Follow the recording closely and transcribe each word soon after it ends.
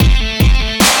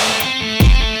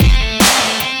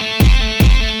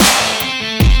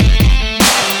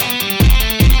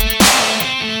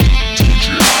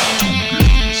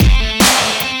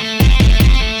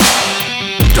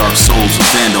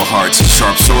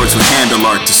Lords with handle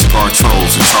art to scar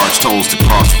trolls and charge tolls to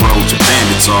crossroads where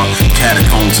bandits are.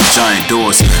 Catacombs and giant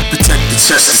doors protect the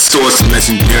chest and stores of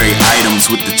legendary items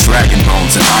with the dragon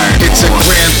bones and iron ore. It's a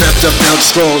grand theft of Elder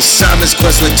Scrolls, Simon's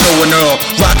Quest with Toe and Earl,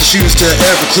 rocket shoes to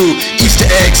every clue, Easter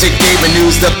eggs and gaming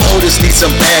news. The POTUS need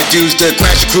some bad dudes to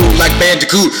crash a crew like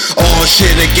Bandicoot. All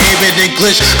shit and gaming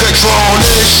English, control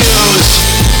issues.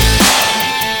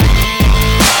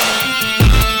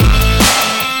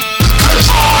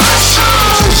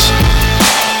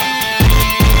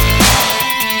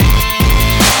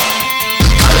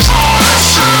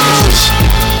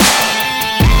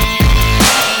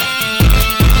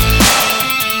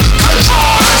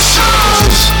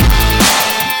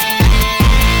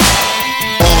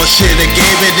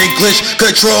 English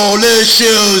control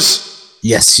issues.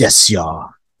 Yes, y'all.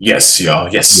 Yes,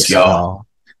 y'all.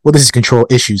 Well, this is Control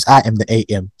Issues. I am the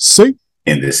AMC.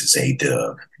 And this is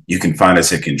A-Dub. You can find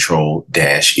us at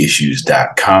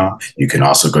control-issues.com. You can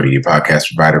also go to your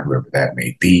podcast provider, wherever that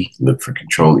may be. Look for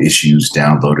Control Issues,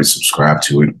 download it, subscribe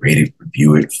to it, rate it,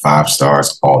 review it, 5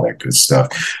 stars, all that good stuff.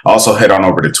 Also, head on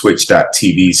over to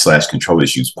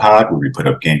twitch.tv/controlissuespod, where we put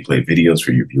up gameplay videos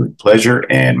for your viewing pleasure,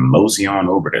 and mosey on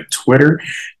over to Twitter.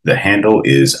 The handle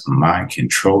is My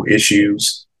Control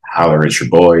Issues. Holler at your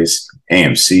boys.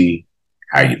 AMC,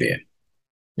 how you been?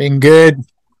 Been good.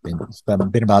 It's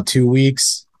been about 2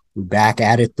 weeks. We're back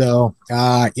at it though.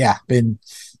 Been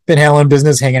handling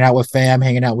business, hanging out with fam,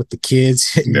 hanging out with the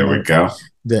kids. There we go.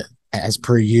 As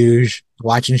per usual,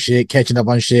 watching shit, catching up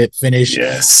on shit. Finished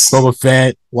Boba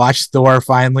Fett. Watched Thor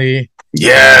finally.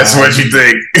 Yes, what'd you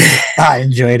think? I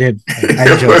enjoyed it.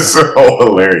 It was so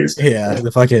hilarious. Yeah,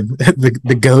 the fucking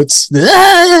the goats.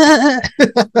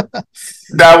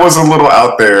 That was a little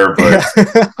out there, but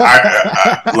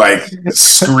I like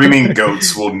screaming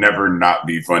goats will never not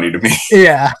be funny to me.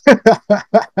 Yeah.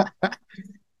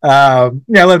 I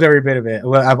loved every bit of it.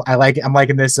 Well, I like it. I'm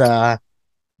liking this data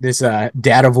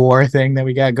war thing that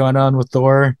we got going on with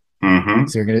Thor. Mm-hmm.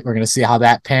 So we're gonna see how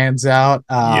that pans out.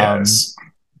 Yes.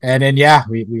 And then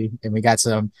we got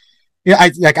some.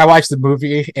 I watched the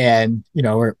movie, and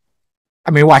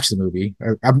watch the movie.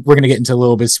 We're gonna get into a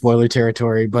little bit of spoiler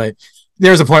territory, but there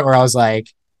was a point where I was like,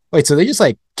 wait, so they just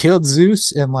like killed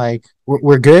Zeus and like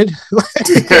we're good?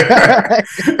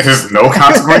 There's no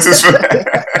consequences for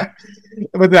that.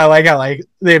 But then I like how like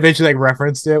they eventually like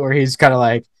referenced it where he's kind of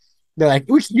like, they're like,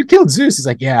 you killed Zeus. He's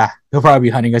like, yeah, he'll probably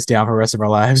be hunting us down for the rest of our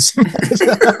lives.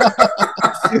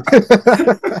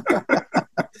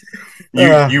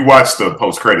 You watched the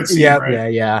post-credit scene,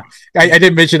 right? Yeah. I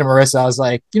did mention to Marissa, I was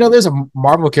like, there's a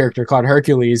Marvel character called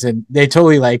Hercules, and they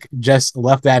totally like just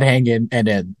left that hanging, and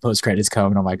then post-credits come,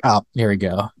 and I'm like, oh, here we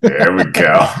go. There we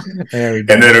go. There we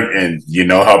go. And you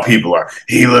know how people are,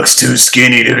 he looks too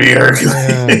skinny to be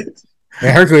Hercules.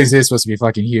 Hercules is supposed to be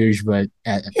fucking huge, but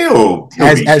he'll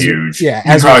be huge. Yeah,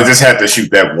 he probably just had to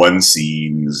shoot that one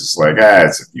scene. It's like,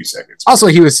 it's a few seconds. Also,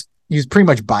 he was pretty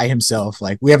much by himself.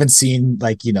 Like, we haven't seen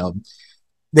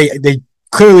they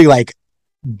clearly like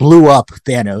blew up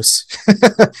Thanos.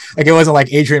 Like, it wasn't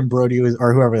like Adrian Brody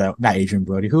or whoever that. Not Adrian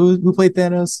Brody. Who played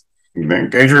Thanos? You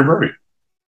think Adrian Brody?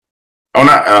 Oh,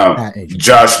 not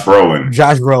Josh Brolin.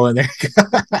 Josh Brolin. There.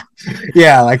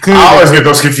 Yeah, like clearly, I always get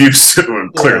those confused.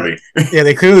 Clearly, yeah,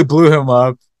 they clearly blew him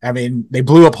up. I mean, they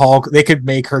blew up Hulk. They could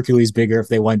make Hercules bigger if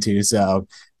they want to. So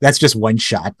that's just one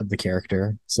shot of the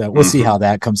character. So we'll see how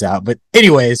that comes out. But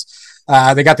anyways,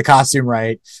 they got the costume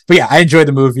right. But yeah, I enjoyed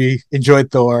the movie. Enjoyed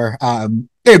Thor. I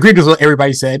agreed with what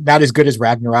everybody said. Not as good as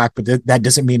Ragnarok, but that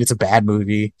doesn't mean it's a bad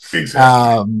movie.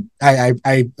 Exactly.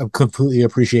 I completely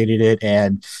appreciated it,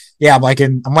 and yeah, I'm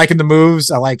liking the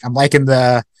moves. I'm liking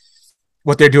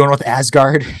what they're doing with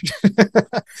Asgard.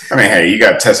 I mean, hey, you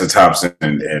got Tessa Thompson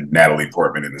and Natalie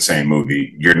Portman in the same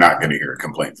movie. You're not going to hear a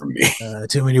complaint from me.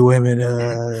 Too many women.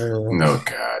 No,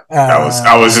 God.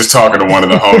 I was just talking to one of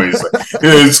the homies. Like,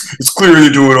 it's clearly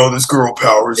doing all this girl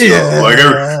power stuff. Yeah. Like,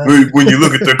 when you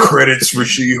look at the credits for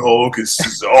She-Hulk,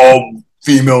 it's all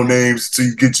female names until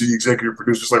you get to the executive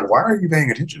producers. Like, why are you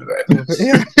paying attention to that?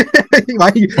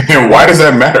 And why does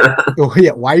that matter?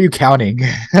 Yeah, why are you counting?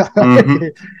 Mm-hmm.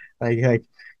 Like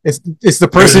it's the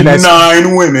person that's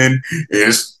 9 women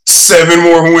is 7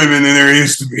 more women than there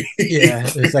used to be. Yeah,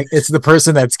 it's the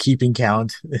person that's keeping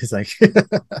count. It's like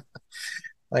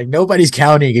like nobody's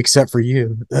counting except for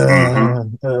you.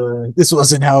 This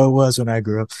wasn't how it was when I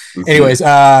grew up. Mm-hmm. Anyways,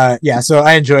 so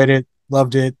I enjoyed it.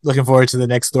 Loved it. Looking forward to the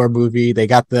next Thor movie. They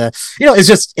got it's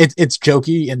just it's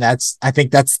jokey, and I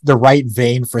think that's the right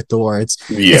vein for Thor. It's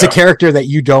a character that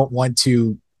you don't want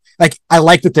to like. I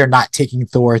like that they're not taking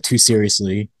Thor too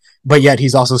seriously, but yet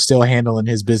he's also still handling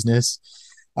his business.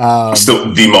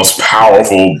 Still the most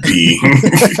powerful being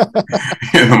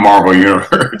in the Marvel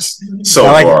universe so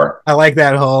far. I like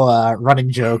that whole running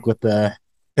joke with the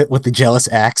jealous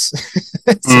axe.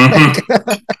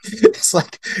 It's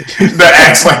like the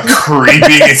axe like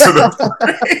creeping into the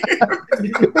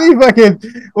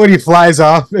when he flies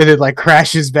off and it like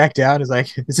crashes back down. It's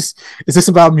like, is this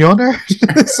about Mjolnir?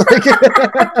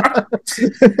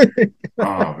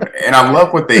 And I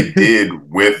love what they did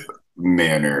with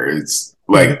Mjolnir. It's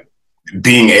like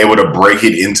being able to break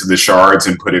it into the shards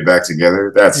and put it back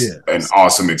together. That's an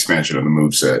awesome expansion of the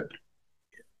moveset.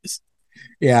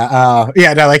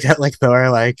 And I like that, like Thor,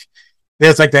 like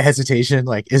there's like the hesitation,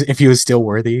 like if he was still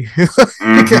worthy.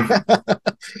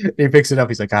 He picks it up,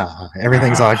 he's like,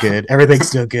 everything's all good, everything's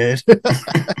still good.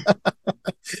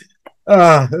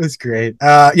 Oh, it was great.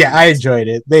 I enjoyed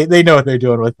it. They know what they're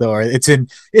doing with Thor. It's in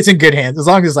good hands. As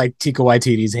long as like Taika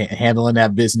Waititi's handling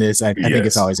that business, I think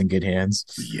it's always in good hands.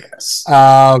 Yes.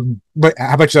 But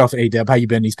how about yourself, A-Dub? How you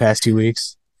been these past 2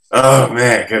 weeks? Oh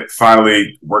man, I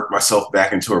finally worked myself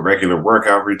back into a regular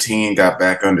workout routine. Got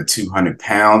back under 200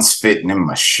 pounds, fitting in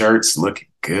my shirts, looking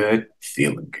good,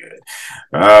 feeling good.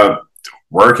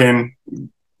 Working,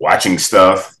 watching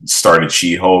stuff. Started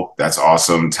She-Hulk. That's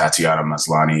awesome. Tatiana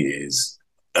Maslany is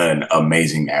an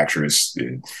amazing actress.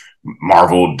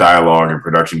 Marvel dialogue and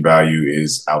production value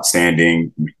is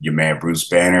outstanding. Your man Bruce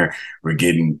Banner, we're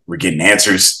getting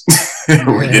answers.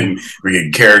 we're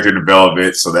getting character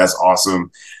development, so that's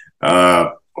awesome.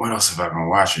 What else have I been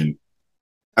watching?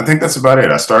 I think that's about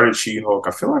it. I started She-Hulk.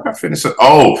 I feel like I finished it.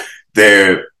 Oh,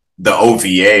 the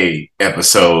OVA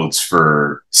episodes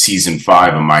for season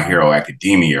 5 of My Hero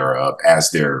Academia are up as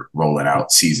they're rolling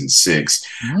out season 6.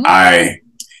 I'm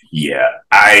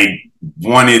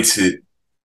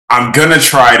gonna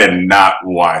try to not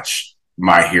watch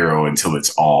My Hero until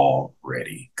it's all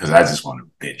ready, because I just want to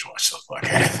binge watch the fuck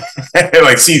out of it.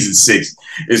 Like season 6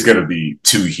 is gonna be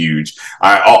too huge.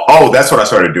 That's what I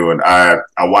started doing. I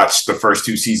watched the first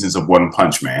 2 seasons of One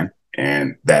Punch Man,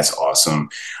 and that's awesome.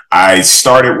 I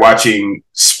started watching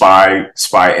Spy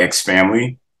X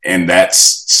Family, and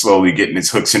that's slowly getting its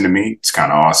hooks into me. It's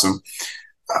kind of awesome.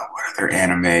 What other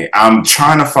anime? I'm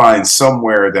trying to find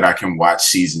somewhere that I can watch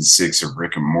season 6 of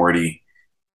Rick and Morty,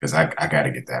 because I got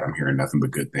to get that. I'm hearing nothing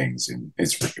but good things, and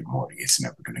it's Rick and Morty. It's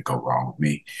never going to go wrong with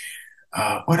me.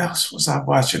 What else was I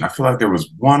watching? I feel like there was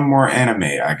one more anime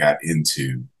I got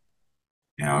into.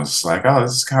 I was just like, oh,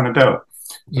 this is kind of dope.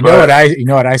 You know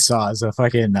what I saw is a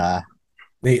fucking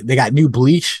they got new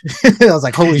Bleach. I was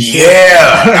like, holy shit.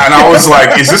 Yeah. And I was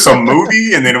like, is this a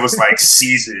movie? And then it was like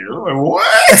season. Like,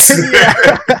 what?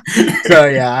 So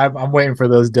yeah, I'm waiting for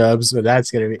those dubs, but that's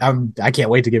gonna be I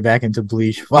can't wait to get back into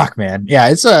Bleach. Fuck man. Yeah,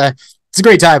 it's a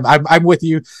great time. I'm with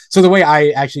you. So the way I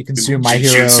actually consume My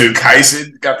Hero, Jujutsu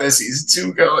Kaisen got that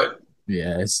season 2 going.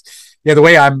 Yes. Yeah, the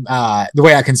way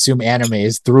I consume anime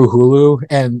is through Hulu,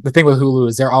 and the thing with Hulu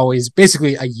is they're always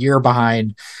basically a year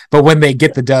behind, but when they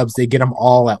get the dubs, they get them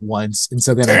all at once, and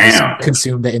so then I just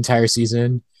consume the entire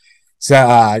season. So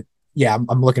I'm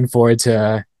looking forward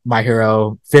to My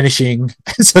Hero finishing,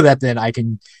 so that then I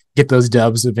can get those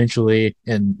dubs eventually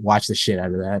and watch the shit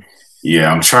out of that.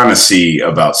 Yeah, I'm trying to see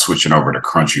about switching over to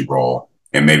Crunchyroll,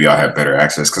 and maybe I'll have better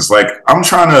access, because like I'm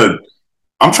trying to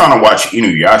watch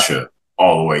Inuyasha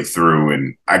all the way through,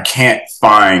 and I can't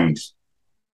find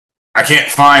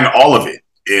all of it.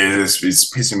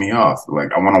 It's pissing me off.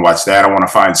 Like I want to watch that. I want to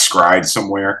find Scried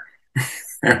somewhere.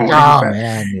 I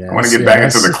want to get back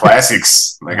into the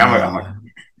classics. Like I'm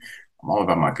all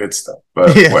about my good stuff,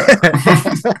 but whatever.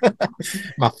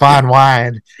 My fine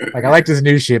wine. Like I like this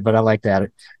new shit, but I like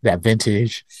that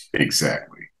vintage.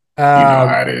 Exactly. You know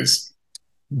how it is.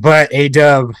 But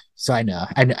A-Dub, so I know.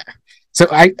 So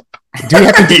do we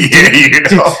have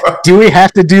to do we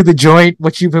have to do the joint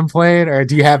what you've been playing, or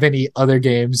do you have any other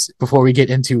games before we get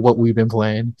into what we've been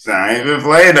playing? I ain't been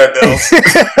playing that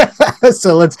though.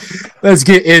 So let's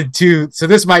get into. So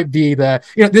this might be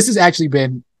this has actually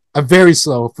been a very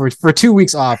slow for 2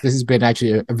 weeks off. This has been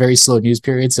actually a very slow news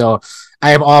period. So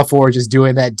I am all for just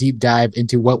doing that deep dive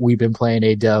into what we've been playing,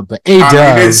 A-Dub. But A-Dub,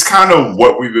 I mean, it's kind of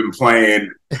what we've been playing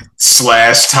 /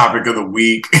 topic of the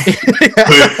week.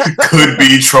 could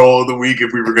be troll of the week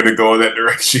if we were going to go in that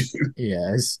direction.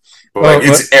 Yes, but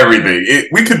it's everything.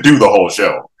 We could do the whole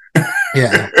show.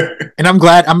 Yeah, and I'm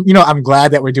glad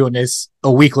that we're doing this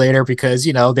a week later, because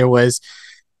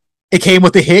it came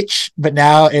with a hitch, but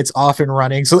now it's off and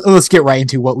running. So let's get right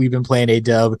into what we've been playing,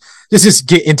 A-Dub. Let's just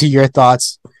get into your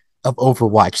thoughts of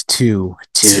Overwatch 2.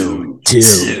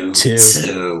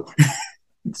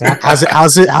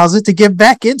 How's it to get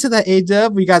back into that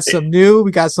A-Dub? We got some new,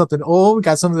 we got something old, we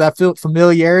got some of that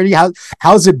familiarity.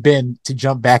 How's it been to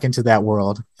jump back into that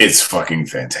world? It's fucking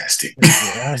fantastic.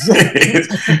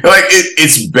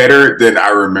 It's better than I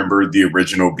remember the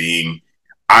original being.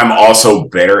 I'm also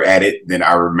better at it than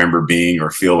I remember being or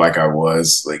feel like I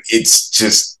was. Like, it's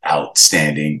just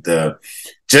outstanding.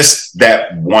 Just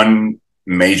that one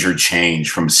major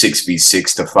change from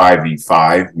 6v6 to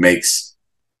 5v5 makes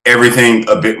everything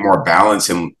a bit more balanced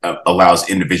and allows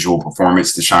individual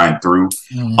performance to shine through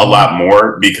a lot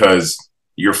more, because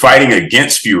you're fighting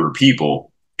against fewer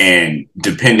people, and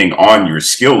depending on your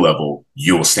skill level,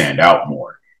 you'll stand out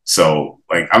more. So,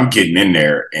 like, I'm getting in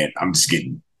there and I'm just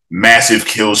getting massive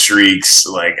kill streaks.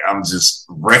 Like, I'm just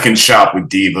wrecking shop with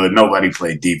D.Va. Nobody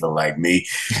played D.Va like me.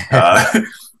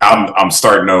 I'm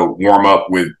starting to warm up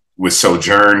with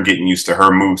Sojourn, getting used to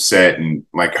her moveset and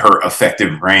like her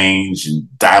effective range,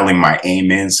 and dialing my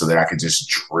aim in so that I could just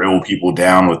drill people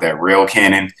down with that rail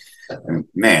cannon. And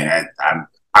man,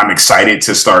 I'm excited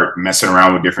to start messing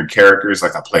around with different characters.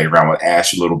 Like, I played around with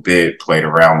Ashe a little bit, played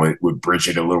around with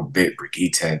Bridget a little bit,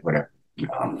 Brigitte, whatever.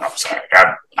 I'm sorry,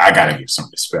 I gotta give some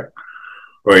respect.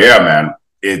 But yeah, man,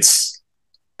 it's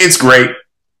great.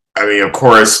 I mean, of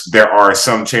course, there are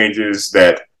some changes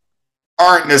that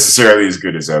aren't necessarily as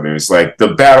good as others. Like,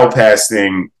 the battle pass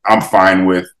thing, I'm fine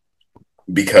with,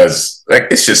 because like,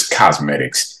 it's just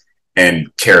cosmetics and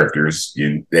characters.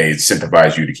 They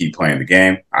incentivize you to keep playing the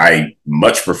game. I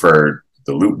much preferred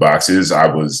the loot boxes. I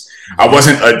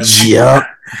wasn't a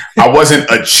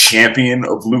champion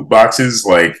of loot boxes.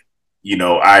 Like,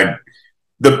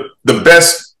 the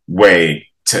best way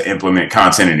to implement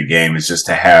content in a game is just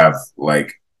to have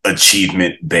like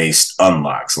achievement based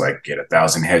unlocks, like get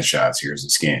 1,000 headshots, here's a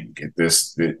skin, get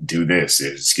this, do this,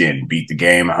 here's a skin, beat the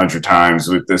game 100 times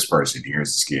with this person, here's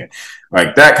a skin.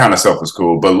 Like, that kind of stuff was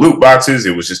cool. But loot boxes,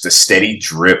 it was just a steady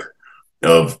drip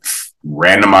of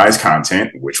randomized content,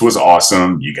 which was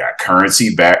awesome. You got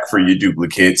currency back for your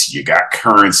duplicates, you got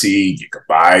currency, you could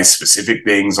buy specific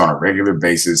things on a regular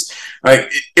basis.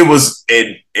 Like, it was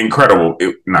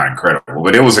not incredible,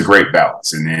 but it was a great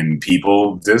balance. And then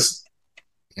people just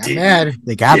got mad at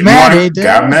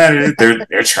it.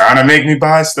 They're trying to make me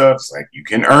buy stuff. It's like, you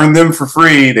can earn them for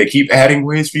free. They keep adding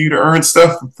ways for you to earn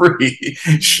stuff for free.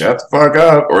 Shut the fuck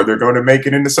up, or they're going to make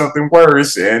it into something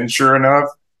worse. And sure enough,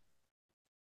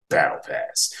 battle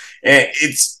pass. And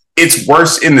it's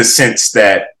worse in the sense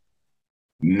that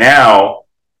now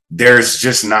there's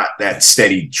just not that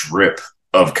steady drip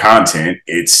of content.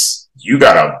 It's, you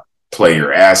gotta play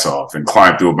your ass off and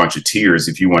climb through a bunch of tiers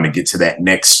if you want to get to that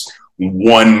next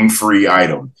one free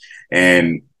item.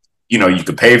 And you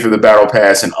could pay for the battle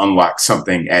pass and unlock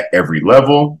something at every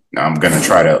level. Now, I'm going to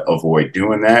try to avoid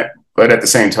doing that, but at the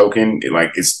same token,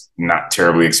 it's not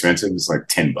terribly expensive. It's like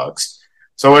 $10.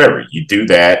 So whatever, you do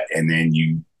that and then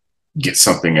you get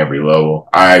something every level.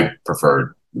 I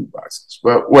prefer loot boxes,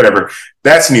 but whatever.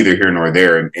 That's neither here nor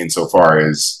there insofar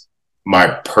as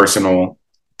my personal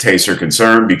tastes are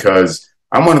concerned, because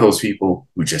I'm one of those people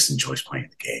who just enjoys playing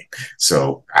the game.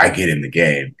 So I get in the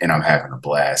game and I'm having a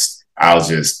blast. I'll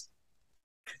just,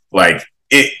 like,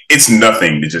 it's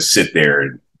nothing to just sit there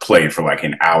and play for like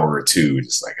an hour or two.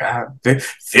 Just like,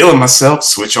 feeling myself,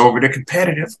 switch over to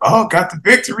competitive. Oh, got the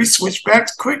victory, switch back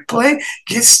to quick play,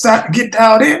 get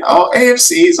dialed in. Oh,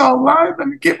 AFC's online. Let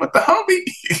me get with the homie.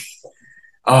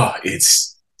 Oh,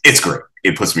 it's great.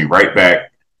 It puts me right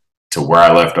back to where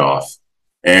I left off.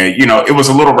 And, it was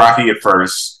a little rocky at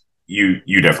first.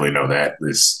 You definitely know that.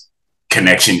 This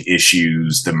connection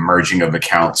issues, the merging of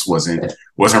accounts wasn't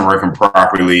working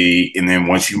properly. And then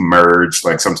once you merge,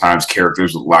 like, sometimes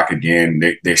characters would lock again.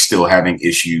 They're still having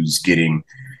issues getting,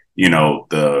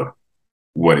 the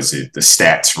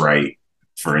stats right.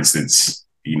 For instance,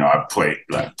 I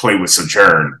played with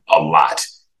Sojourn a lot,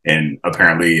 and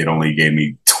apparently it only gave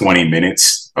me 20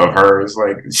 minutes of her. It's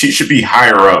like, she should be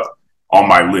higher up on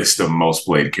my list of most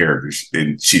played characters,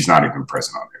 and she's not even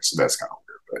present on there. So that's kind of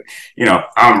weird. But,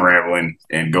 I'm rambling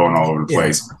and going all over the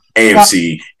place.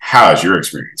 AMC, how's your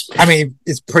experience been? I mean,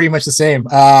 it's pretty much the same.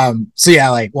 So yeah,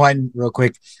 like, one real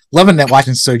quick, loving that,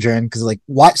 watching Sojourn, because like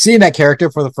seeing that character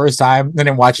for the first time, and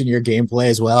then watching your gameplay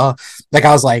as well. Like,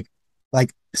 I was like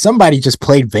somebody just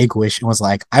played Vanquish and was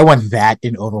like, I want that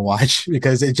in Overwatch,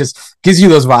 because it just gives you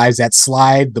those vibes, that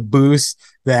slide, the boost,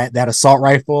 that assault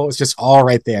rifle. It's just all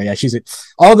right there. Yeah,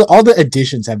 all the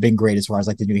additions have been great as far as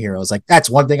like the new heroes. Like, that's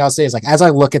one thing I'll say is, like, as I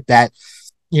look at that,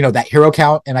 that hero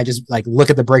count, and I just like look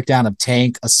at the breakdown of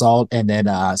tank, assault, and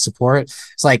then support,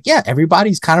 it's like, yeah,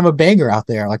 everybody's kind of a banger out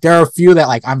there. Like, there are a few that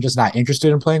like I'm just not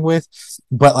interested in playing with,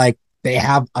 but like they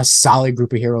have a solid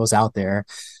group of heroes out there.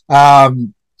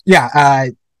 Yeah,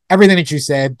 everything that you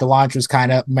said, the launch was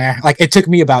kind of meh. Like it took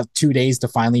me about 2 days to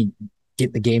finally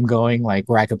get the game going, like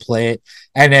where I could play it.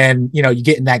 And then, you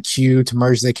get in that queue to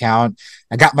merge the account.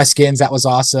 I got my skins. That was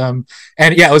awesome.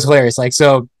 And yeah, it was hilarious. Like,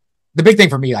 so the big thing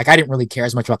for me, like I didn't really care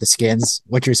as much about the skins.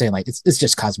 What you're saying, like it's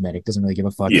just cosmetic, doesn't really give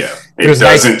a fuck. Yeah. It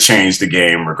doesn't change the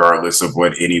game regardless of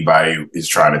what anybody is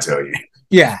trying to tell you.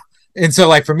 Yeah. And so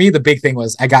like for me, the big thing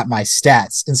was I got my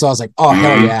stats. And so I was like, oh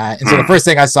hell yeah. And so the first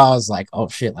thing I saw was like, oh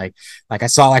shit, like I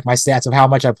saw like my stats of how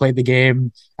much I played the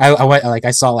game. I went like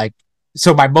I saw like,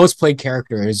 so my most played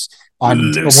characters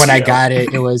on when I got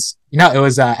it, it was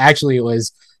actually it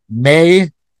was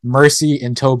May, Mercy,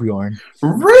 and Torbjorn.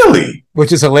 Really?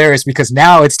 Which is hilarious because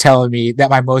now it's telling me that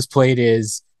my most played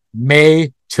is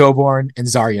May, Torbjorn, and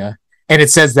Zarya. And it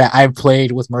says that I've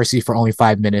played with Mercy for only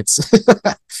 5 minutes,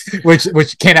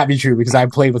 which cannot be true because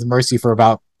I've played with Mercy for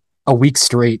about a week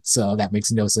straight. So that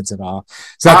makes no sense at all.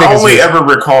 So I only ever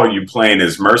recall you playing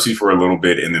as Mercy for a little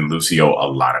bit and then Lucio a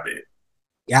lot of it.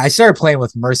 Yeah, I started playing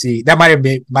with Mercy. That might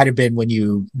have been when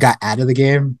you got out of the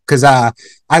game because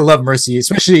I love Mercy,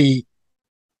 especially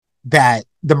that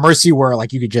the Mercy where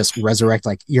like you could just resurrect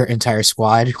like your entire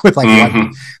squad with like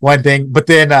one thing. But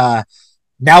then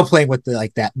now playing with the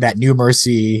like that new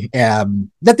Mercy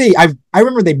that I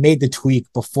remember they made the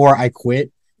tweak before I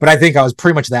quit, but I think I was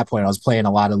pretty much at that point I was playing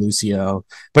a lot of Lucio,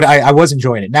 but I was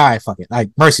enjoying it. Now I fuck it. Like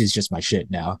Mercy is just my shit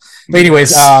now. But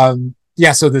anyways,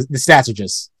 yeah, so the stats are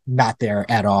just not there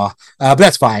at all. But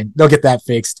that's fine. They'll get that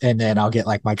fixed and then I'll get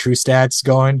like my true stats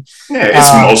going. Yeah,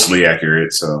 it's mostly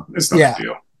accurate, so it's not a big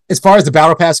deal. As far as the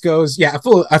battle pass goes, yeah,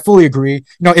 I fully agree.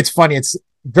 It's funny. It's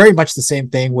very much the same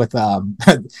thing with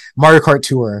Mario Kart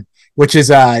Tour, which is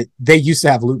they used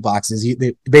to have loot boxes.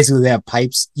 Basically they have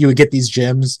pipes. You would get these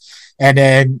gems, and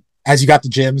then as you got the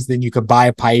gems, then you could buy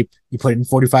a pipe. You put in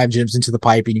 45 gems into the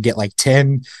pipe, and you get like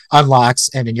 10 unlocks,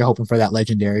 and then you're hoping for that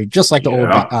legendary, just like the old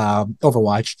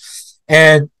Overwatch.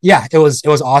 And yeah, it was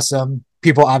awesome.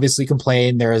 People obviously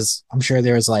complain. I'm sure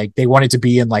there's like they wanted to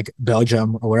be in like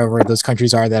Belgium or whatever those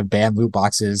countries are that have banned loot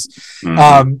boxes.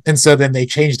 And so then they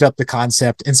changed up the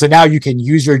concept. And so now you can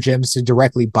use your gems to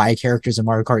directly buy characters in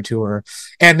Mario Kart Tour.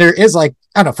 And there is like,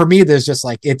 I don't know, for me, there's just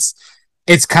like it's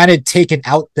kind of taken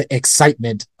out the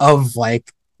excitement of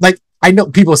like I know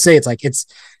people say it's like it's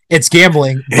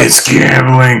gambling. It's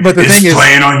gambling. But the thing is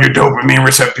playing on your dopamine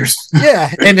receptors.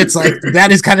 Yeah. And it's like,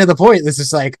 that is kind of the point. This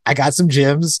is like, I got some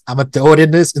gems. I'm going to throw it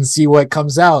in this and see what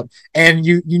comes out. And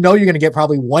you're going to get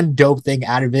probably one dope thing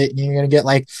out of it. And you're going to get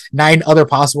like 9 other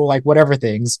possible, like whatever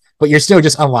things, but you're still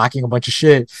just unlocking a bunch of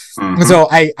shit. And so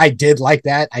I did like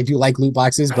that. I do like loot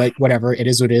boxes, but whatever, it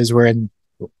is what it is. We're in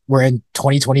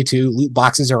 2022. Loot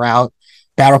boxes are out.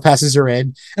 Battle passes are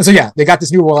in, and so yeah, they got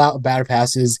this new rollout of battle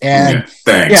passes, and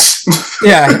thanks.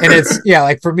 Yeah, and it's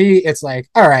like for me, it's like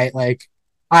all right, like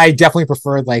I definitely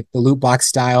prefer like the loot box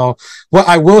style. What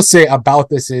I will say about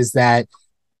this is that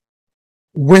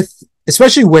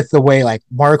especially with the way like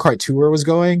Mario Kart Tour was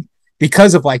going,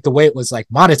 because of like the way it was like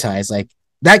monetized, like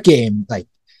that game, like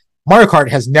Mario Kart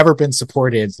has never been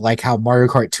supported like how Mario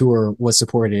Kart Tour was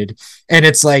supported, and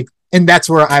it's like. And that's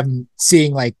where I'm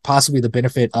seeing like possibly the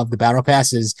benefit of the battle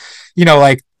passes.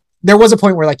 Like there was a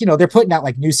point where like, they're putting out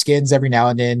like new skins every now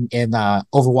and then in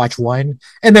Overwatch 1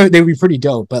 and they would be pretty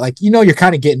dope, but like, you're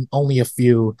kind of getting only a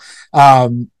few.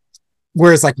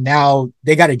 Whereas like now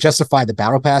they got to justify the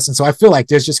battle pass. And so I feel like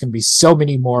there's just going to be so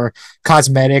many more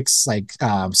cosmetics, like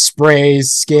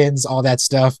sprays, skins, all that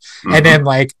stuff. And then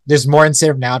like, there's more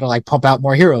incentive now to like pump out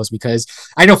more heroes because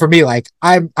I know for me, like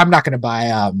I'm not going to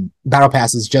buy battle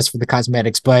passes just for the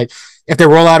cosmetics, but if they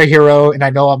roll out a hero and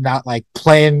I know I'm not like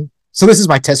playing. So this is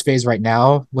my test phase right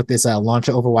now with this launch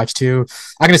of Overwatch 2.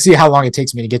 I'm going to see how long it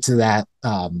takes me to get to that.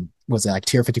 Was it like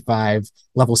tier 55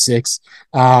 level 6?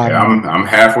 I'm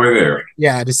halfway there.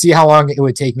 Yeah, to see how long it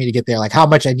would take me to get there, like how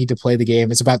much I need to play the game.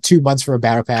 It's about 2 months for a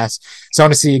battle pass, so I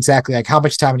want to see exactly like how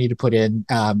much time I need to put in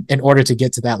order to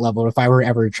get to that level if I were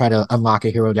ever to try to unlock a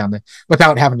hero down there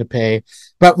without having to pay.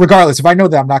 But regardless, if I know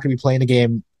that I'm not going to be playing the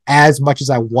game as much as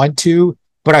I want to,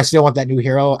 but I still want that new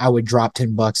hero, I would drop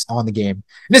 $10 on the game.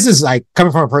 And this is like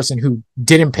coming from a person who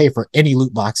didn't pay for any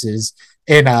loot boxes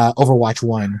in Overwatch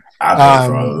 1. I paid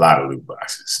for a lot of loot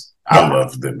boxes. I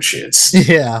love them shits.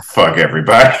 Yeah. Fuck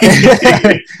everybody.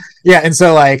 Yeah, and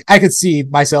so like I could see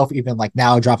myself even like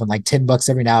now dropping like $10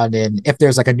 every now and then if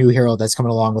there's like a new hero that's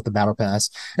coming along with the battle pass.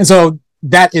 And so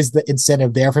that is the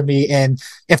incentive there for me. And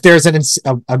if there's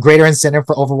a greater incentive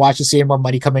for Overwatch to see more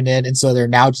money coming in, and so they're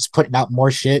now just putting out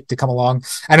more shit to come along.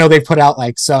 I know they put out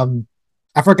like some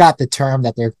I forgot the term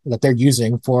that they're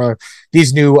using for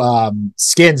these new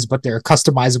skins, but they're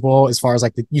customizable as far as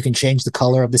like you can change the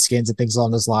color of the skins and things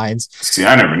along those lines. See,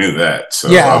 I never knew that, so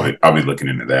Yeah. I'll be looking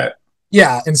into that.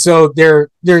 Yeah, and so they're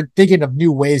thinking of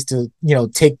new ways to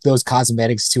take those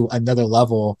cosmetics to another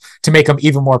level to make them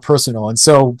even more personal. And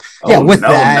so yeah, Oh with no,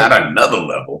 that, not another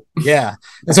level. yeah,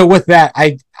 and so with that,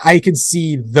 I can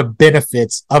see the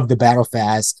benefits of the battle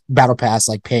pass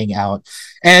like paying out,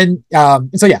 and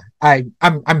so yeah,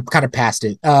 I'm kind of past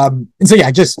it. And so yeah,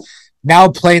 just now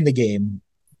playing the game,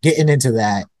 getting into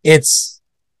that,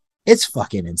 it's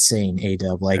fucking insane,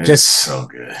 A-Dub. Like It's just so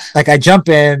good. like I jump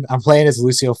in, I'm playing as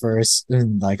Lucio first,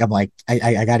 and like I'm like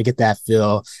I got to get that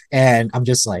feel, and I'm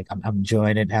just like I'm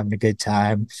enjoying it, having a good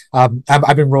time.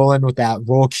 I've been rolling with that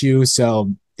roll queue,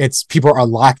 so it's people are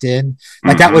locked in.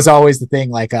 Like that was always the thing.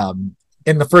 Like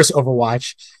in the first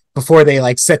Overwatch, before they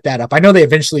like set that up, I know they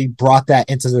eventually brought that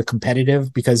into the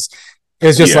competitive because it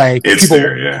was just like it's people,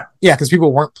 there, yeah. yeah, because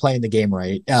people weren't playing the game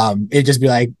right. It'd just be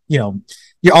like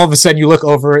you all of a sudden you look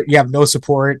over it, you have no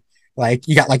support, like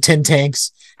you got like 10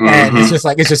 tanks, and it's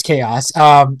just chaos.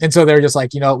 And so they're just like,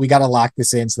 we got to lock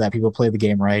this in so that people play the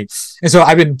game right. And so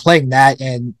I've been playing that,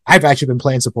 and I've actually been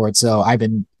playing support, so I've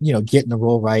been getting the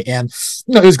role right, and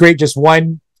it was great. Just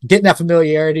getting that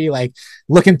familiarity, like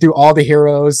looking through all the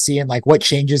heroes, seeing like what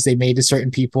changes they made to certain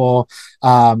people,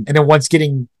 and then once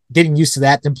getting used to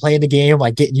that, then playing the game,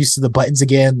 like getting used to the buttons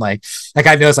again. Like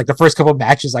I noticed like the first couple of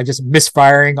matches, I just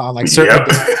misfiring on like certain,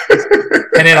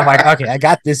 and then I'm like, okay, I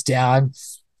got this down.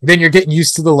 Then you're getting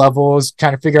used to the levels,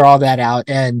 trying to figure all that out,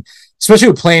 and especially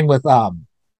with playing with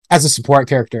as a support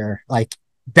character, like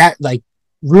that, like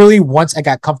really once I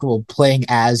got comfortable playing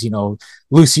as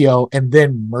Lucio and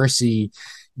then Mercy,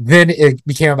 then it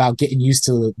became about getting used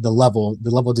to the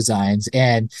level designs,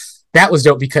 and that was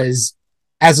dope because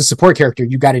as a support character,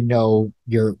 you got to know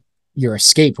your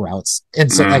escape routes.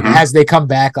 And so like as they come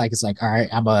back, like it's like, all right,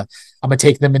 I'm gonna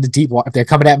take them into deep water. If they're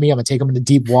coming at me, I'm gonna take them into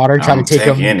deep water, try to take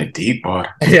them into deep water.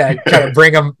 Yeah, try to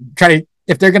bring them,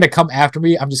 if they're gonna come after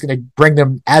me, I'm just gonna bring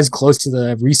them as close to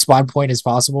the respawn point as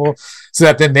possible, so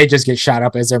that then they just get shot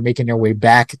up as they're making their way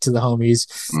back to the homies.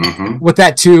 With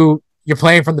that too, you're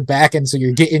playing from the back, and so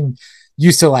you're getting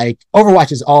used to like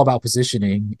Overwatch is all about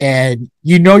positioning, and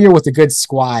you're with a good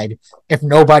squad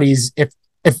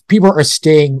if people are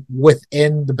staying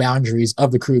within the boundaries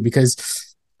of the crew,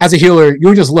 because as a healer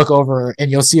you'll just look over and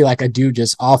you'll see like a dude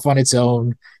just off on its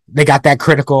own, they got that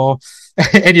critical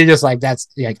and you're just like, that's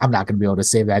like, I'm not gonna be able to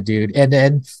save that dude, and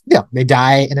then they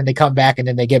die, and then they come back, and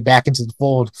then they get back into the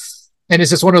fold, and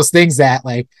it's just one of those things that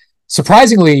like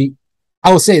surprisingly,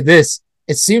 I will say this,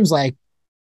 it seems like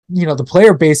the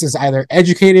player base is either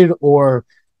educated or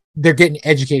they're getting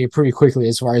educated pretty quickly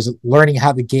as far as learning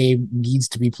how the game needs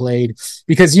to be played.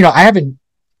 Because I haven't,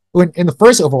 when in the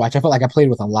first Overwatch, I felt like I played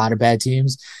with a lot of bad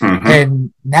teams,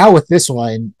 and now with this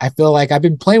one, I feel like I've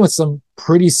been playing with some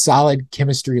pretty solid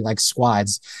chemistry, like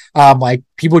squads. Like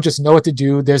people just know what to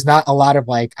do. There's not a lot of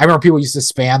like, I remember people used to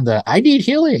spam the "I need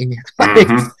healing,"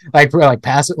 like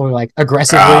passive or like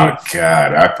aggressively. Oh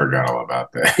god, I forgot all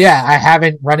about that. Yeah, I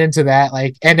haven't run into that.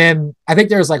 Like, and then I think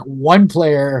there's like one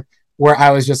player where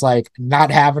I was just like not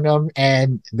having them,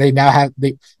 and they now have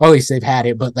well, at least they've had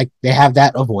it, but like they have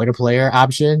that avoid a player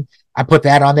option. I put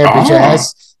that on their bitch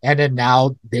ass, and then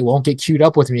now they won't get queued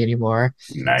up with me anymore.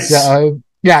 Nice. So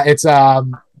yeah, it's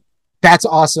that's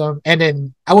awesome. And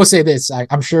then I will say this,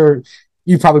 I'm sure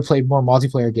you probably played more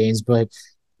multiplayer games, but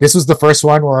this was the first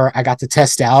one where I got to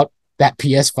test out that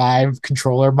PS5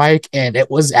 controller mic, and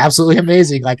it was absolutely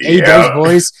amazing. Like A-Dub's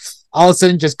voice all of a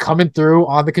sudden just coming through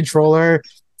on the controller.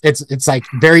 It's like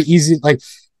very easy. Like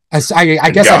I guess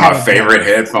I got my favorite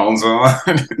headphones on.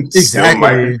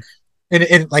 Exactly.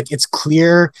 And like it's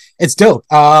clear, it's dope.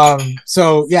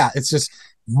 So yeah, it's just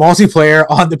multiplayer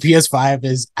on the PS5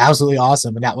 is absolutely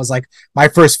awesome, and that was like my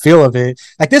first feel of it.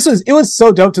 Like it was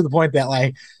so dope to the point that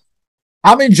like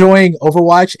I'm enjoying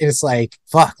Overwatch, and it's like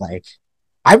fuck, like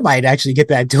I might actually get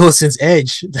that DualSense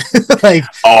Edge, like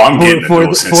I'm getting for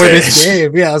this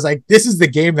game. Yeah, I was like, this is the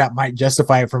game that might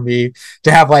justify it for me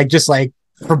to have like just like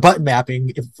for button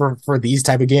mapping for these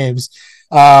type of games.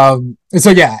 And so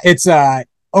yeah, it's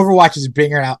Overwatch is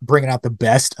bringing out the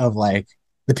best of like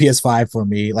the PS5 for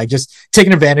me, like just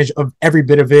taking advantage of every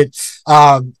bit of it.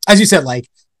 As you said, like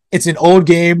it's an old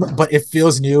game, but it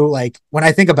feels new. Like when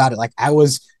I think about it, like I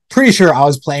was pretty sure I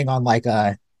was playing on like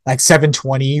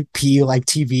 720p like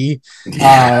TV.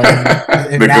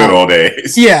 The good old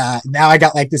days. Yeah, now I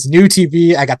got like this new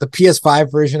TV. I got the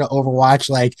PS5 version of Overwatch.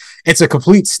 Like it's a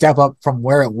complete step up from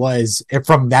where it was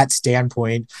from that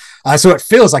standpoint. So it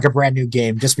feels like a brand new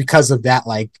game just because of that,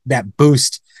 like that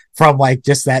boost from like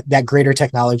just that greater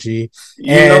technology.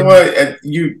 You know what?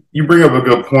 You bring up a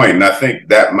good point, and I think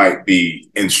that might be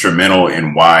instrumental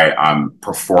in why I'm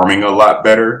performing a lot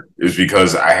better. Is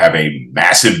because I have a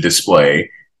massive display,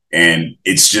 and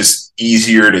it's just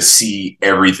easier to see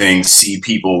everything. See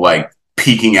people like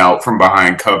peeking out from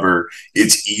behind cover.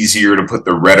 It's easier to put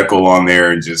the reticle on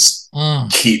there and just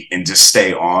just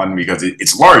stay on because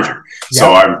it's larger. Yep.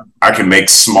 So I can make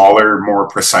smaller, more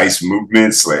precise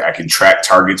movements. Like I can track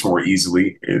targets more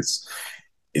easily. It's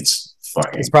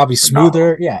fucking. It's probably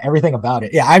smoother. Yeah, everything about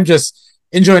it. Yeah, I'm just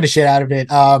enjoying the shit out of it.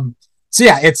 So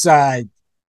yeah, it's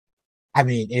I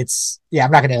mean,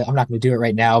 I'm not gonna do it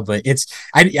right now, but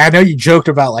I know you joked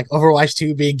about like Overwatch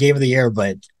 2 being game of the year,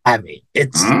 but I mean,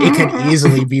 it could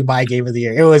easily be my game of the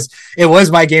year. It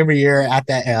was my game of the year at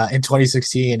that in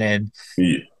 2016, and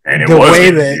it the was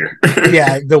way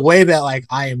that the way that like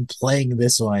I am playing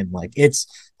this one, like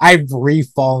I've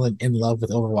re-fallen in love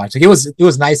with Overwatch. Like it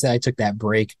was nice that I took that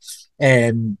break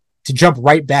and to jump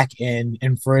right back in,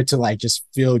 and for it to like just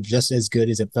feel just as good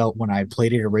as it felt when I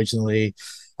played it originally.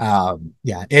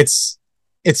 Yeah, it's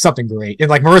something great. And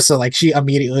like Marissa, like she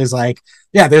immediately is like,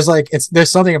 yeah,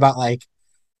 there's something about like,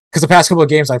 because the past couple of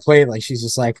games I played, like she's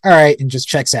just like, all right, and just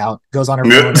checks out, goes on her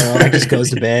phone, and like just goes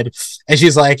to bed. And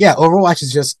she's like, yeah, Overwatch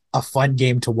is just a fun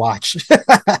game to watch.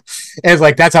 And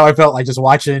like that's how I felt, like just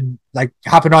watching, like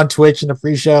hopping on Twitch in the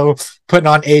free show, putting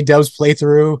on A-Dub's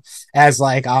playthrough as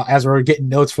as we're getting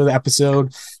notes for the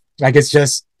episode. Like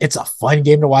it's a fun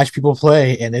game to watch people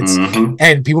play, and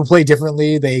and people play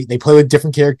differently. They play with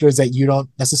different characters that you don't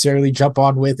necessarily jump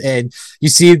on with, and you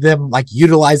see them like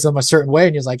utilize them a certain way,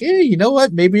 and you're like, hey, you know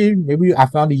what? Maybe I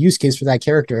found a use case for that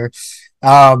character.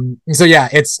 So yeah,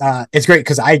 it's great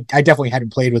because I definitely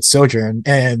hadn't played with Sojourn,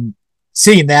 and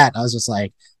seeing that I was just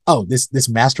like, oh, this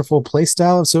masterful play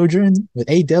style of Sojourn with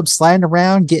A-Dub sliding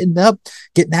around, getting that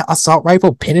assault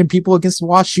rifle, pinning people against the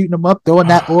wall, shooting them up, going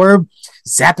that orb,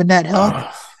 zapping that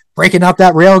health, breaking out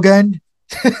that railgun.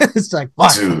 It's like,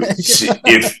 fuck. Dude,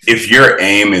 if your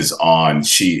aim is on,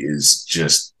 she is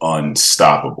just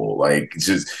unstoppable. Like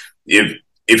just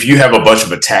if you have a bunch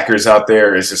of attackers out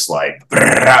there, it's just like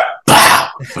done.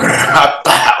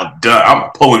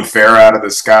 I'm pulling Pharah out of the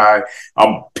sky.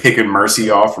 I'm picking Mercy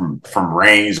off from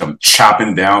range. I'm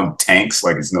chopping down tanks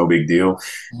like it's no big deal.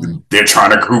 They're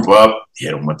trying to group up,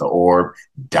 hit them with the orb,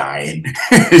 dying,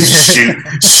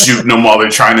 shooting them while they're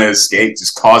trying to escape,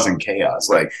 just causing chaos.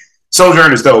 Like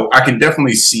Sojourn is dope. I can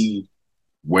definitely see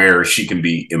where she can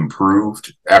be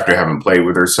improved after having played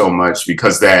with her so much,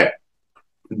 because that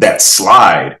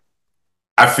slide,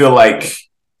 I feel like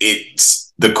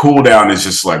the cooldown is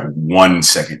just like 1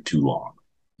 second too long.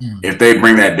 If they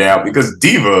bring that down, because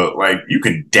D.Va, like you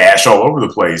can dash all over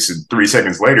the place, and 3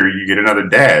 seconds later you get another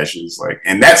dash. It's like,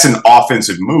 and that's an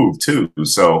offensive move too.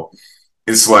 So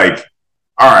it's like,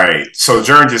 all right, so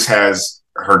Sojourn just has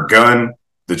her gun,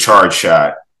 the charge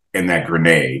shot, and that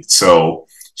grenade. So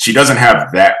she doesn't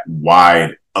have that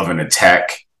wide of an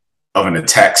attack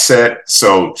set.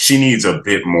 So she needs a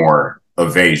bit more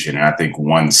evasion, and I think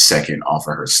 1 second off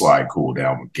of her slide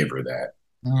cooldown would give her that.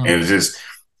 And it's just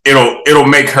it'll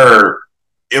make her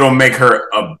it'll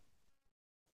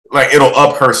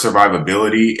up her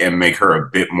survivability and make her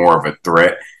a bit more of a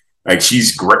threat. Like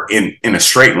she's great in a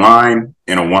straight line,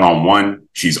 in a one-on-one,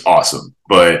 she's awesome.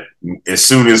 But as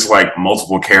soon as like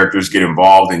multiple characters get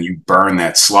involved and you burn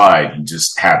that slide, you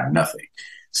just have nothing.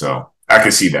 So I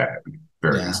can see that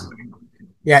very easily.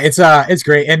 Yeah, it's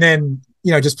great. And then,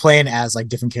 you know, just playing as like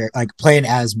different characters, like playing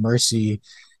as Mercy,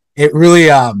 it really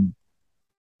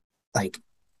like,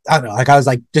 I don't know, like I was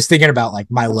like just thinking about like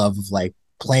my love of like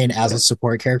playing as a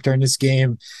support character in this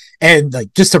game, and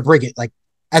like just to bring it, like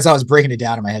as I was breaking it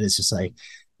down in my head, it's just like,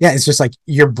 yeah, it's just like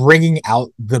you're bringing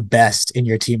out the best in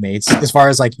your teammates as far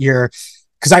as like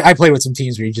because I played with some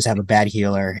teams where you just have a bad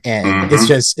healer, and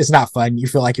it's not fun. You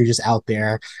feel like you're just out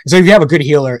there. So if you have a good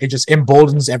healer, it just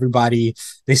emboldens everybody.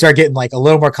 They start getting like a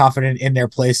little more confident in their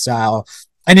play style.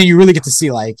 And then you really get to see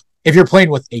like, if you're playing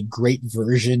with a great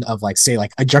version of like, say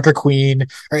like a Junker Queen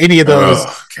or any of those,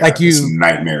 like it's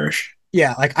nightmarish.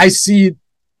 Yeah. Like I see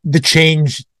the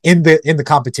change in the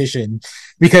competition,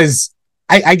 because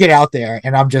I get out there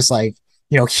and I'm just like,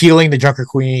 you know, healing the Junker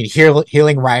Queen,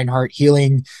 healing Reinhardt,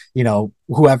 healing, you know,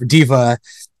 whoever, D.Va,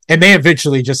 and they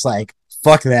eventually just like,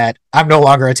 fuck that, I'm no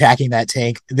longer attacking that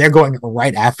tank. They're going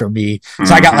right after me.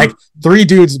 So I got like 3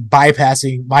 dudes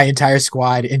bypassing my entire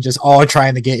squad and just all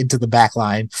trying to get into the back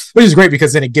line, which is great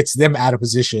because then it gets them out of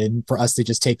position for us to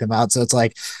just take them out. So it's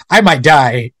like, I might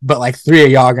die, but like 3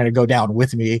 of y'all are going to go down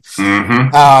with me.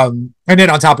 And then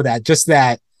on top of that, just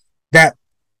that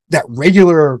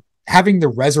regular having the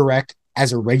resurrect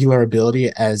as a regular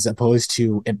ability as opposed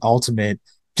to an ultimate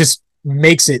just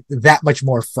makes it that much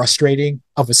more frustrating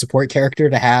of a support character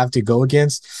to have to go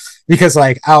against, because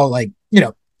like I'll like,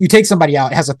 you take somebody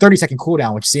out, it has a 30-second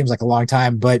cooldown, which seems like a long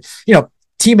time, but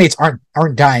teammates aren't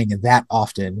dying that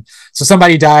often. So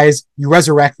somebody dies, you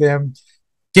resurrect them,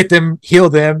 get them, heal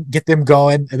them, get them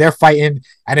going. They're fighting,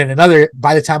 and then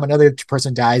by the time another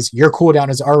person dies, your cooldown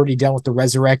is already done with the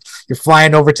resurrect. You're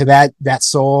flying over to that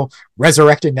soul,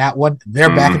 resurrecting that one. They're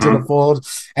back into the fold,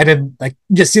 and then like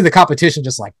you just see the competition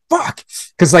just like fuck,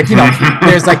 because like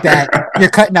there's like that you're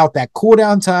cutting out that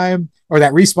cooldown time or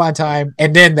that respawn time,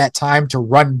 and then that time to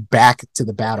run back to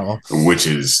the battle, which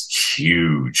is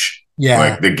huge. Yeah,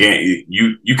 like the game,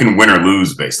 you can win or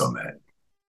lose based on that.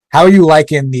 How are you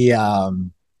liking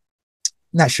the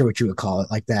not sure what you would call it,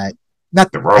 like that.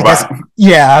 Not the robot.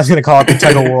 I was gonna call it the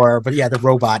tug of war, but yeah, the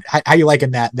robot. How you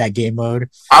liking that game mode?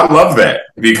 I love that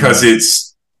because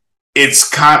it's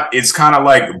kind of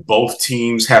like both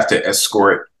teams have to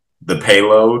escort the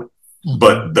payload,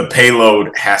 but the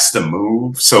payload has to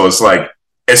move. So it's like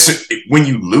when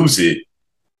you lose it,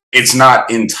 it's not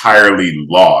entirely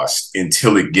lost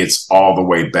until it gets all the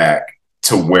way back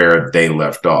to where they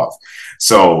left off.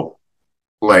 So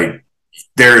like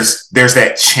there's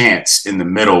that chance in the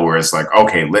middle where it's like,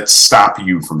 okay, let's stop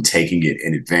you from taking it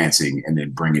and advancing and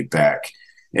then bring it back.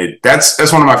 That's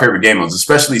one of my favorite game modes,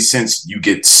 especially since you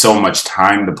get so much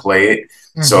time to play it.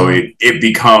 So it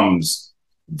becomes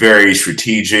very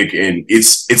strategic, and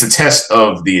it's a test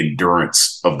of the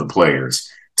endurance of the players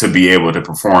to be able to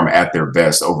perform at their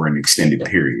best over an extended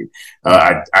period.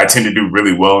 I tend to do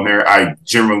really well in there. I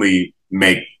generally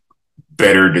make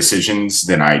better decisions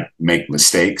than I make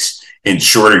mistakes. In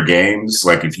shorter games,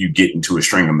 like if you get into a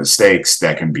string of mistakes,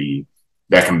 that can be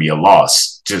a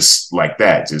loss, just like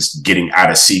that. Just getting out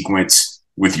of sequence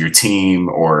with your team,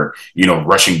 or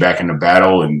rushing back into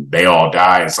battle and they all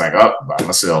die. It's like, oh, by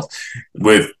myself.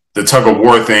 With the tug of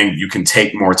war thing, you can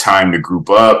take more time to group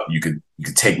up. You could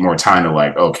take more time to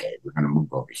like, okay, we're gonna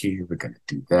move over here, we're gonna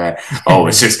do that. Oh,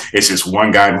 it's just one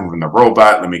guy moving the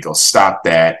robot. Let me go stop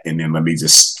that, and then let me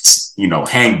just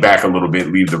hang back a little bit,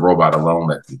 leave the robot alone,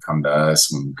 let them come to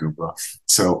us when we group up.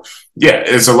 So yeah,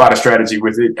 there's a lot of strategy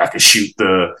with it. I could shoot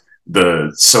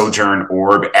the Sojourn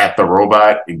orb at the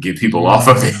robot and get people off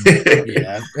of it.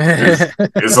 Yeah.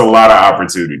 It's a lot of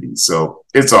opportunities. So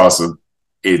it's awesome.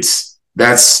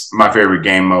 That's my favorite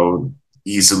game mode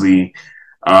easily.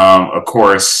 Of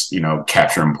course,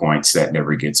 capturing points, that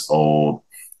never gets old.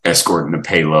 Escorting the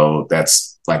payload,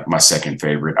 that's like my second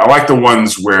favorite. I like the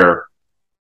ones where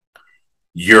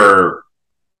your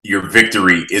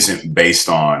victory isn't based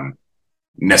on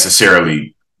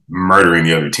necessarily murdering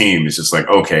the other team. It's just like,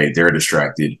 okay, they're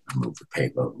distracted, move the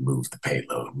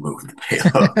payload.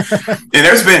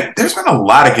 And there's been a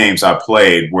lot of games I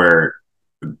played where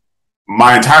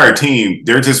my entire team,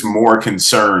 they're just more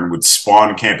concerned with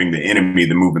spawn camping the enemy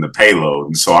than moving the payload.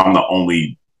 And so I'm the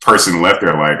only person left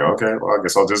there like, okay, well, I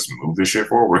guess I'll just move this shit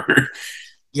forward.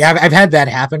 Yeah, I've had that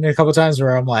happen a couple of times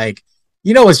where I'm like,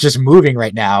 it's just moving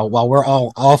right now while we're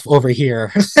all off over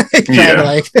here.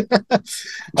 Trying to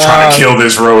kill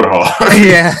this roadhog.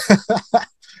 Yeah.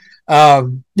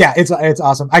 Yeah, it's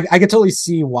awesome. I can totally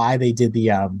see why they did the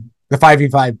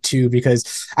 5v5 too,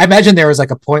 because I imagine there was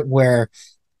like a point where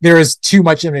there is too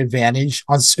much of an advantage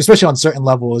especially on certain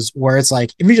levels, where it's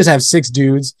like if you just have 6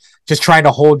 dudes just trying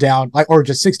to hold down, like, or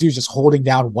just 6 dudes just holding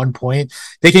down one point,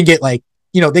 they can get like,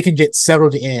 they can get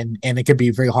settled in and it can be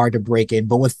very hard to break in.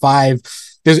 But with 5,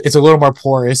 it's a little more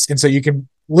porous, and so you can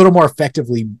a little more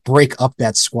effectively break up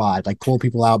that squad, like pull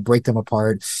people out, break them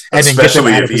apart, and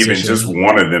especially if even just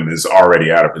one of them is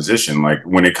already out of position. Like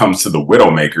when it comes to the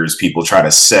Widowmakers, people try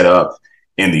to set up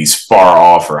in these far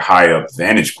off or high up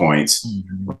vantage points,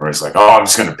 where it's like, oh, I'm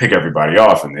just going to pick everybody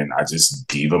off, and then I just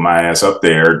diva my ass up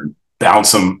there,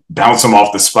 bounce them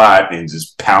off the spot, and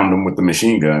just pound them with the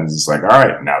machine guns. It's like, all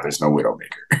right, now there's no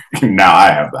Widowmaker. Now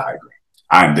I have the high ground.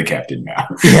 I'm the captain now.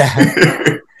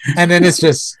 Yeah. And then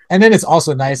it's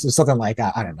also nice if something like,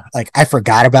 I don't know, like I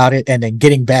forgot about it, and then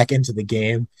getting back into the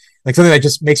game, like something that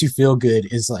just makes you feel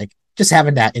good is like just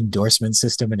having that endorsement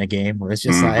system in a game where it's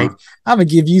just like, I'm gonna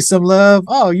give you some love.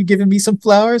 Oh, you giving me some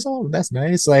flowers? Oh, that's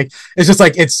nice. Like it's just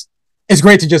like it's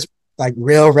great to just like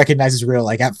real recognizes real.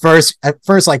 Like at first,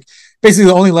 like basically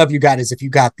the only love you got is if you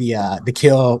got the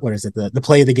kill. What is it? The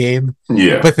play of the game.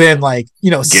 Yeah. But then like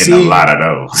getting a lot of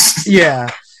those. Yeah.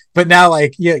 But now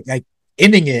like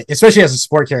ending it, especially as a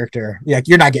support character, like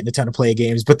you're not getting a ton of play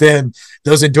games, but then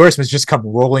those endorsements just come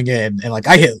rolling in, and like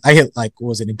I hit like what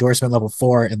was it, endorsement level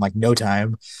 4 in like no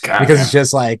time. Because it's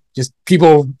just like just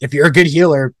people. If you're a good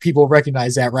healer, people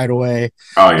recognize that right away.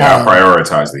 Oh yeah, I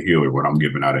prioritize the healer when I'm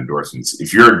giving out endorsements.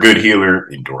 If you're a good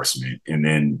healer, endorsement, and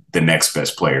then the next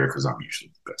best player, because I'm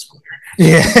usually the best player.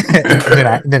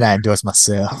 Yeah, then I endorse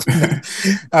myself.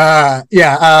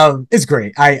 It's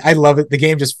great. I love it. The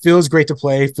game just feels great to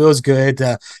play. Feels good.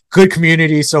 Good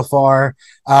community so far.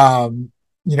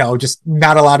 Just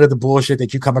not a lot of the bullshit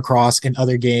that you come across in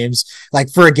other games.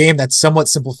 Like for a game that's somewhat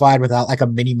simplified without like a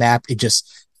mini map, it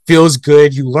just feels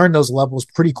good. You learn those levels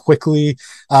pretty quickly.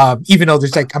 Even though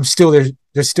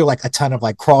there's still like a ton of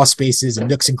like crawl spaces and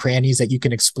nooks and crannies that you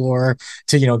can explore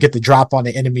to, get the drop on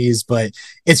the enemies. But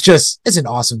it's an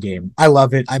awesome game. I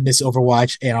love it. I miss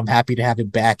Overwatch and I'm happy to have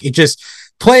it back. It just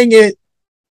playing it.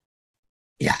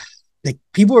 Yeah. Like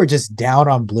people are just down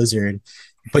on Blizzard,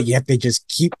 but yet they just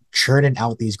keep churning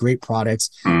out these great products.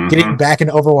 Mm-hmm. Getting back in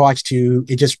Overwatch 2,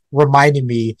 it just reminded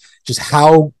me just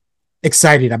how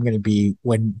excited I'm going to be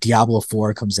when Diablo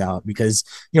 4 comes out, because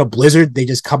Blizzard, they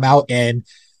just come out and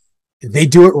they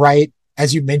do it right.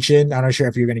 As you mentioned, I'm not sure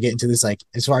if you're going to get into this like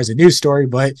as far as a news story,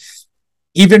 but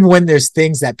even when there's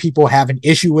things that people have an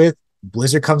issue with,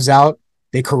 Blizzard comes out,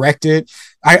 they correct it.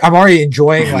 I'm already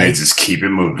enjoying and they just keep it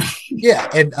moving. Yeah,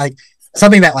 and like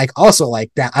something that like also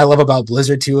like that I love about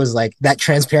Blizzard too is like that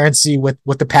transparency with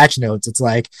the patch notes. It's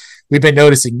like we've been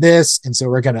noticing this, and so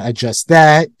we're going to adjust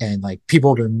that. And like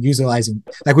people have been utilizing,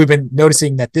 like we've been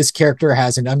noticing that this character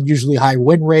has an unusually high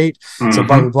win rate. Mm-hmm. So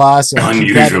blah blah blah. So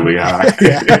unusually high.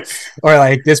 Yeah. Or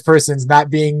like this person's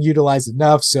not being utilized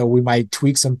enough, so we might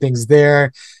tweak some things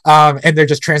there. And they're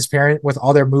just transparent with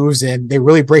all their moves, and they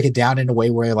really break it down in a way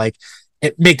where like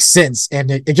it makes sense,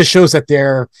 and it just shows that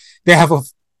they have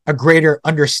a greater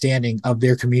understanding of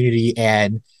their community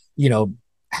and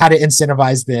how to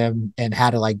incentivize them and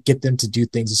how to like get them to do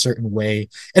things a certain way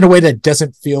in a way that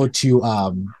doesn't feel too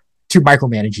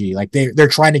micromanagey. Like they're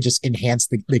trying to just enhance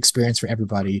the experience for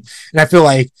everybody. And I feel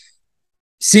like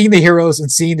seeing the heroes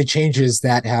and seeing the changes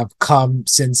that have come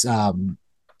since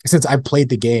I played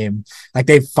the game, like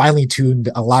they've finely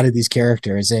tuned a lot of these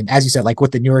characters. And as you said, like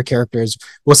with the newer characters,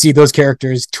 we'll see those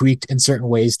characters tweaked in certain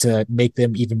ways to make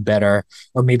them even better,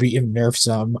 or maybe even nerf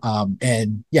some.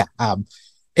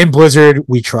 In Blizzard,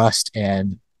 we trust,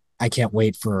 and I can't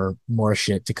wait for more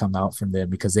shit to come out from them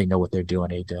because they know what they're doing.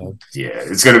 Yeah,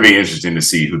 it's going to be interesting to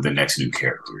see who the next new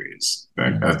character is.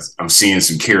 I'm seeing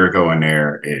some Kiriko in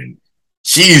there, and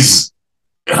she's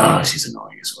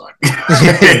annoying as fuck.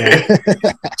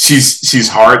 She's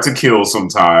hard to kill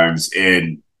sometimes,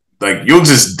 and like you'll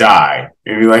just die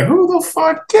and be like, "Who the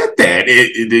fuck did that?"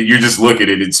 You're just looking at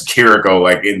it. It's Kiriko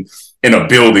like in a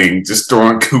building, just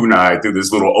throwing kunai through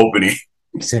this little opening.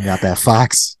 Sending out that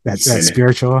fox, that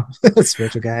spiritual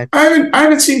guy. I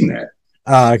haven't seen that.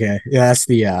 Oh, okay. Yeah,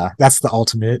 that's the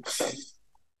ultimate.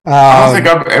 I don't think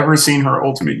I've ever seen her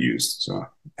ultimate used. So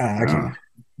okay.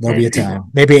 There'll be a time.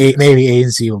 Maybe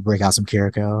ANC will break out some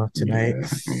Kiriko tonight.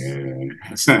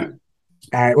 Yeah.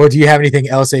 All right. Well, do you have anything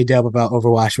else, A-Dub, about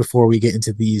Overwatch before we get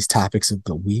into these topics of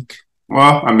the week?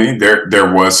 Well, I mean,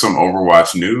 there was some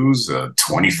Overwatch news.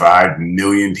 25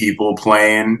 million people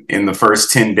playing in the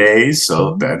first 10 days,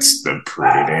 so that's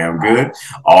pretty damn good.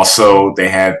 Also, they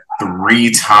had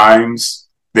 3 times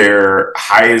their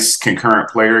highest concurrent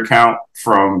player count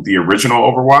from the original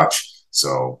Overwatch.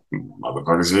 So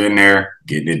motherfuckers are in there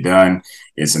getting it done.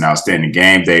 It's an outstanding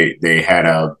game. They had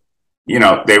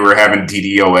they were having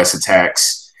DDoS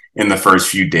attacks in the first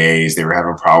few days. They were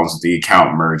having problems with the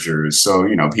account mergers. So,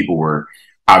 people were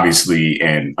obviously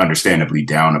and understandably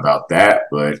down about that.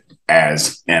 But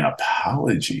as an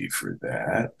apology for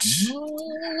that,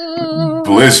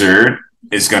 Blizzard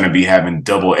is going to be having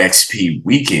double XP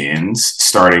weekends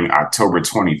starting October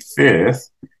 25th.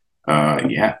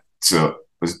 So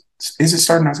is it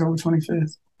starting October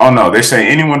 25th? Oh, no, they're saying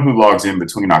anyone who logs in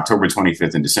between October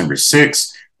 25th and December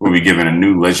 6th will be given a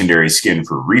new legendary skin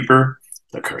for Reaper,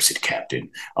 the Cursed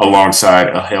Captain, alongside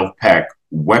a health pack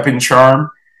weapon charm.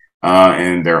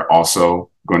 And they're also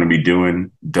going to be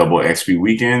doing double XP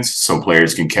weekends so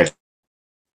players can catch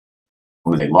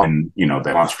they log in,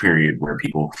 that launch period where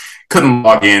people couldn't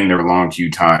log in. There were long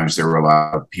queue times. There were a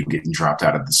lot of people getting dropped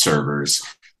out of the servers.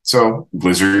 So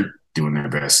Blizzard doing their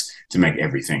best to make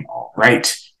everything all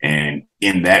right. And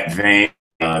in that vein,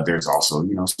 there's also,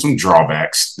 some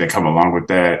drawbacks that come along with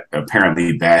that.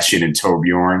 Apparently, Bastion and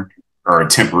Torbjorn are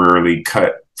temporarily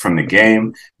cut from the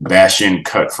game. Bastion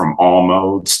cut from all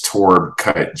modes. Torb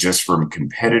cut just from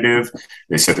competitive.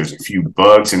 They said there's a few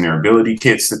bugs in their ability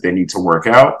kits that they need to work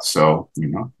out. So,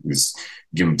 just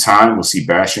give them time. We'll see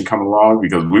Bastion come along,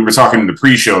 because we were talking in the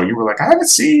pre-show. You were like, I haven't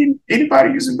seen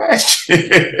anybody using Bastion.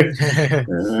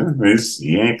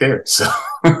 He ain't there. So,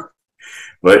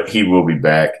 but he will be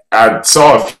back. I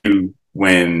saw a few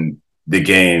when the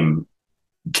game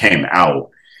came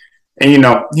out, and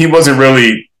he wasn't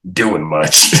really doing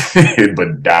much,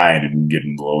 but dying and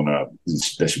getting blown up.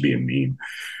 That should be a meme.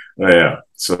 But yeah.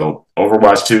 So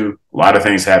Overwatch 2, a lot of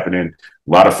things happening, a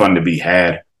lot of fun to be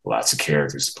had, lots of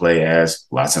characters to play as,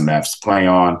 lots of maps to play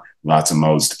on, lots of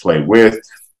modes to play with.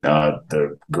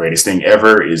 The greatest thing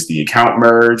ever is the account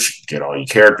merge. Get all your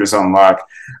characters unlocked.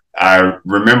 I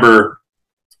remember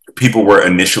people were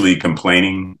initially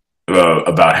complaining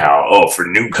about how, for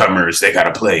newcomers, they got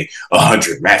to play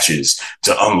 100 matches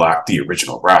to unlock the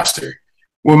original roster.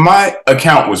 When my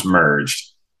account was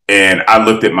merged and I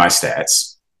looked at my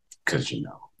stats, because,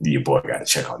 your boy got to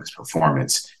check on his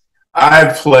performance,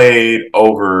 I played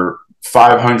over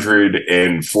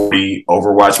 540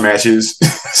 Overwatch matches.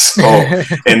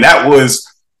 And that was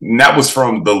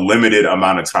from the limited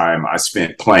amount of time I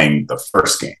spent playing the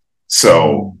first game.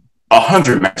 So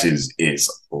 100 matches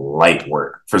is light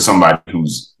work for somebody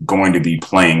who's going to be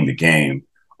playing the game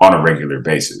on a regular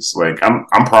basis. Like I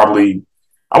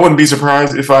wouldn't be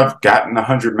surprised if I've gotten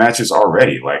 100 matches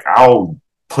already. Like I'll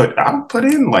put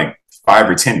in like 5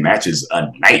 or 10 matches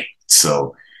a night.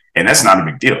 So, and that's not a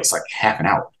big deal. It's like half an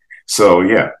hour. So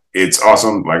yeah, it's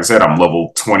awesome. Like I said, I'm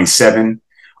level 27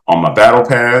 on my battle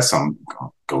pass. I'm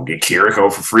gonna go get Kiriko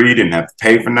for free. Didn't have to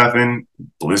pay for nothing.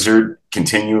 Blizzard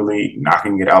continually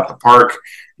knocking it out the park,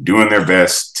 doing their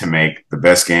best to make the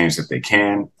best games that they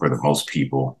can for the most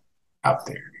people out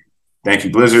there. Thank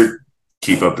you, Blizzard.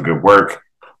 Keep up the good work.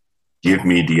 Give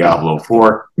me Diablo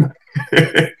 4.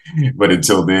 But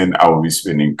until then, I will be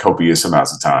spending copious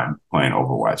amounts of time playing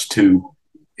Overwatch 2.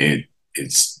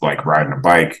 It's like riding a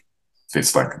bike.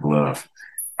 Fits like a glove.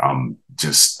 I'm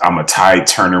a tide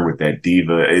turner with that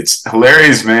diva. It's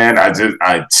hilarious, man. I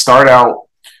start out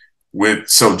with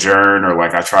Sojourn, or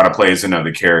like I try to play as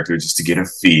another character just to get a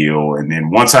feel. And then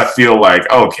once I feel like,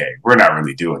 okay, we're not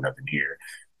really doing nothing here,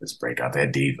 let's break out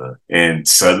that diva. And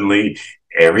suddenly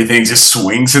everything just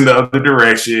swings in the other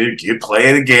direction. Get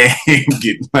play the game,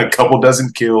 get a couple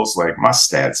dozen kills. Like my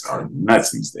stats are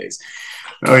nuts these days.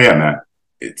 Oh yeah, man.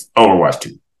 It's Overwatch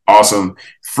 2. Awesome.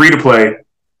 Free to play.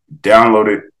 Download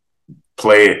it.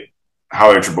 Play it.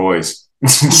 Holler at your boys.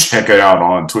 Check it out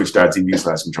on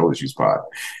twitch.tv/ControlIssuesPod.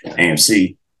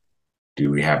 AMC,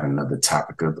 do we have another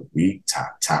topic of the week?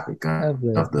 Topic of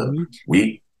the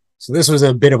week. So this was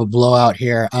a bit of a blowout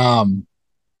here.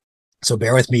 So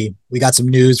bear with me. We got some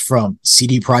news from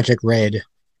CD Projekt Red.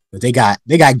 But they got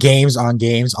games on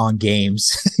games on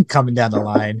games coming down the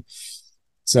line.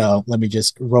 So let me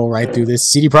just roll right through this.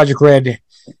 CD Projekt Red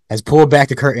has pulled back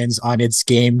the curtains on its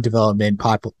game development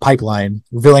pipeline,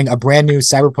 revealing a brand new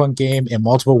Cyberpunk game and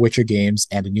multiple Witcher games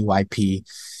and a new IP.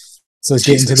 So let's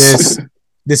get into this.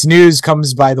 This news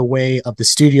comes by the way of the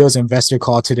studio's investor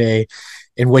call today,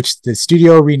 in which the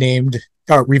studio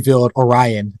revealed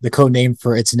Orion, the code name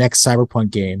for its next Cyberpunk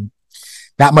game.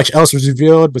 Not much else was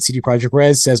revealed, but CD Projekt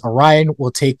Red says Orion will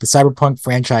take the Cyberpunk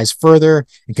franchise further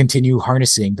and continue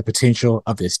harnessing the potential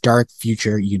of this dark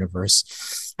future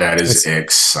universe. That is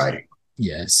exciting.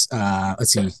 Yes.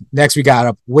 Let's see. Next, we got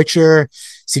up Witcher.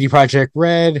 CD Projekt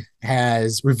Red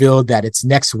has revealed that its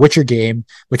next Witcher game,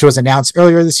 which was announced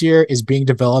earlier this year, is being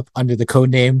developed under the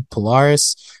codename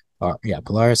Polaris.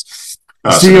 Polaris.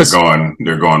 So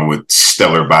they're going with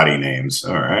stellar body names.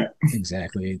 All right.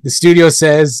 Exactly. The studio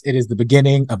says it is the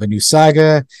beginning of a new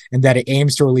saga and that it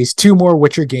aims to release 2 more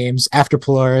Witcher games after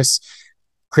Polaris,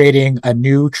 creating a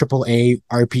new AAA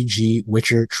RPG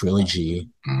Witcher trilogy.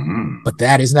 But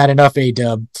that is not enough,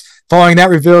 A-Dub. Following that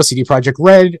reveal, CD Projekt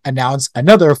Red announced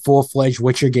another full-fledged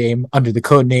Witcher game under the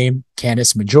codename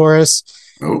Canis Majoris.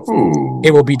 Ooh.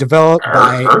 It will be developed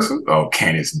by...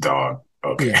 Canis Dog.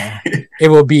 Okay. Yeah. It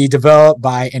will be developed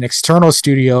by an external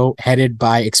studio headed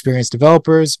by experienced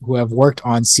developers who have worked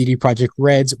on CD Projekt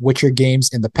Red's Witcher games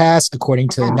in the past, according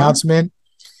to the announcement.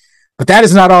 But that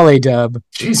is not all, A-Dub.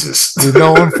 Jesus. We've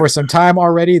known for some time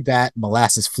already that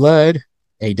Molasses Flood,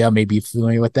 A-Dub may be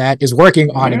familiar with that, is working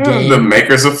on a game. The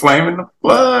makers of Flame in the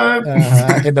Flood.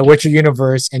 In the Witcher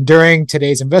universe. And during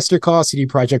today's investor call, CD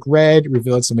Projekt Red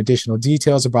revealed some additional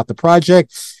details about the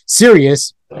project.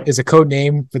 Sirius is a code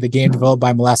name for the game developed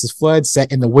by Molasses Flood,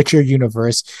 set in the Witcher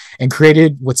universe and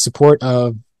created with support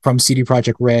from CD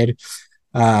Projekt Red.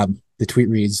 The tweet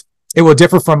reads, It will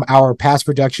differ from our past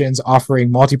productions,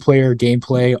 offering multiplayer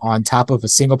gameplay on top of a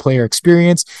single player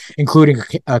experience, including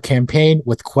a campaign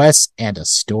with quests and a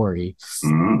story.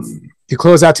 To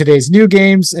close out today's new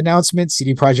games announcement,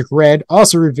 CD Projekt Red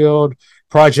also revealed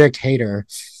Project Hater.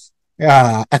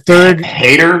 A third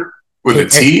Hater with a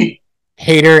T?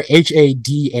 Hater,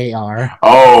 Hadar.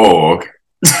 Oh, okay.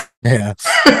 Yeah.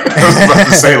 I was about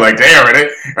to say, like, damn,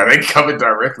 are they coming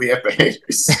directly at the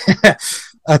haters?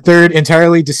 A third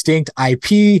entirely distinct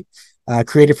IP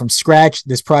created from scratch.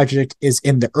 This project is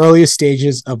in the earliest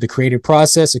stages of the creative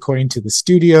process, according to the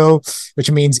studio, which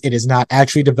means it is not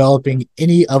actually developing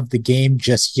any of the game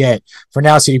just yet. For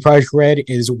now, CD Projekt Red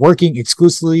is working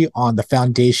exclusively on the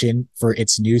foundation for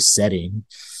its new setting.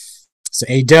 So,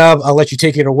 A-Dub, I'll let you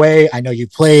take it away. I know you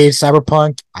played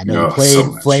Cyberpunk. I know you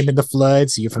played Flame in the Flood,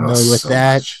 so you're familiar with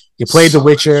that. You played The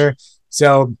Witcher.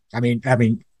 So, I mean,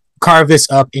 carve this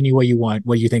up any way you want.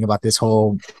 What do you think about this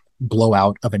whole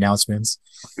blowout of announcements?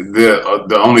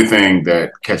 The only thing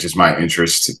that catches my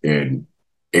interest and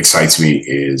excites me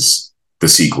is the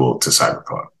sequel to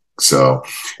Cyberpunk. So,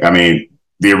 I mean,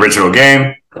 the original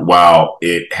game, while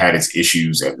it had its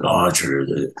issues at launch,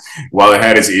 it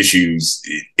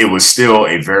was still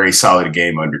a very solid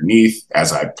game underneath.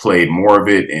 As I played more of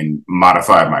it and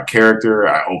modified my character,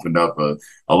 I opened up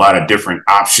a lot of different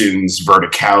options,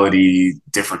 verticality,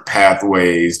 different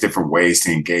pathways, different ways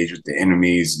to engage with the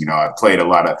enemies. You know, I played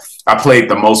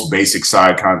the most basic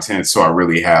side content, so I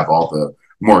really have all the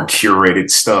more curated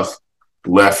stuff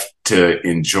left to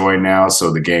enjoy now.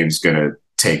 So the game's gonna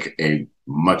take a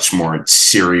much more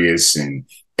serious and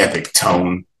epic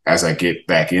tone as I get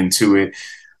back into it.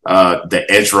 The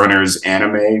Edge Runners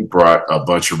anime brought a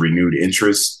bunch of renewed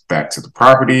interest back to the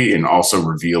property and also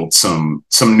revealed some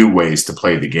new ways to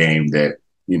play the game that,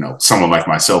 you know, someone like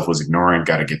myself was ignoring.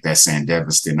 Got to get that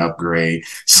Sandevistan upgrade,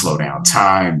 slow down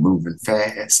time, moving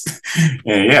fast.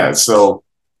 And yeah, so,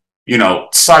 you know,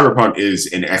 Cyberpunk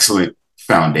is an excellent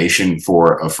foundation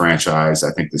for a franchise.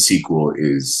 I think the sequel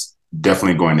is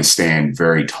definitely going to stand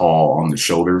very tall on the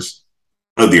shoulders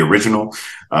of the original,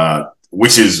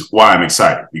 which is why I'm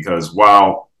excited, because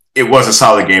while it was a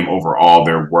solid game overall,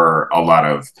 there were a lot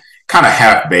of kind of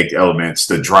half-baked elements.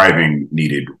 The driving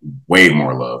needed way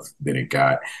more love than it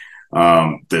got.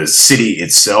 The city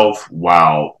itself,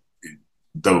 while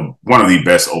one of the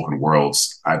best open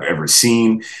worlds I've ever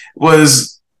seen,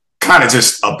 was kind of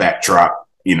just a backdrop.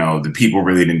 You know, the people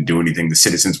really didn't do anything. The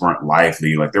citizens weren't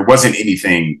lively. Like, there wasn't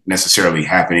anything necessarily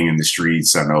happening in the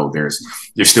streets. I know there's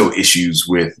still issues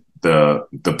with the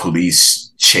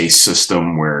police chase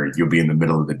system where you'll be in the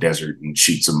middle of the desert and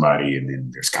shoot somebody and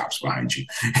then there's cops behind you.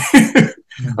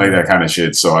 Like that kind of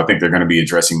shit. So I think they're going to be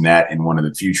addressing that in one of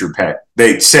the future patch.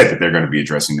 They said that they're going to be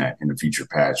addressing that in the future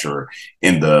patch or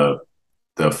in the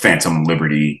Phantom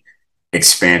Liberty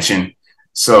expansion.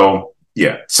 So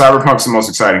yeah, Cyberpunk's the most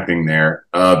exciting thing there.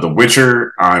 The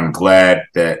Witcher, I'm glad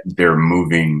that they're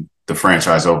moving the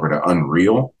franchise over to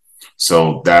Unreal.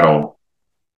 So that'll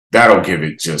give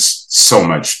it just so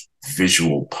much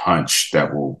visual punch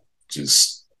that will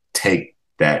just take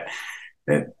that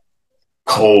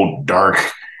cold, dark,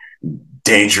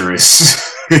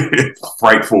 dangerous,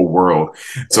 frightful world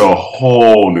to a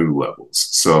whole new levels.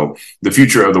 So the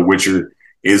future of The Witcher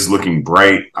is looking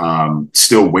bright.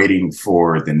 Still waiting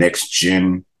for the next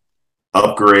gen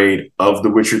upgrade of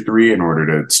The Witcher 3 in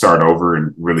order to start over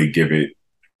and really give it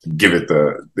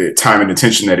the time and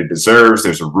attention that it deserves.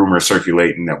 There's a rumor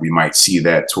circulating that we might see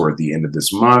that toward the end of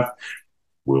this month.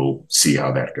 We'll see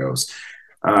how that goes.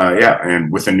 Yeah,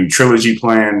 and with a new trilogy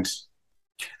planned,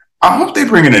 I hope they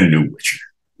bring in a new Witcher.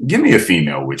 Give me a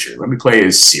female Witcher. Let me play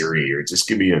as Ciri, or just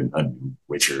give me a new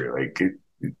Witcher. Like,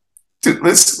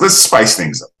 let's spice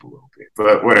things up a little bit,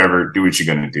 but whatever, do what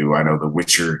you're going to do. I know the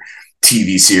Witcher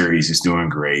TV series is doing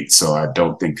great, so I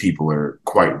don't think people are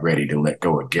quite ready to let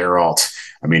go of Geralt.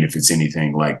 I mean, if it's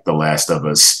anything like The Last of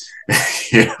Us,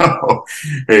 you know,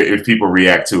 if people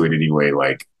react to it anyway,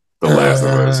 like The Last of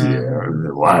Us, yeah,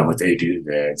 why would they do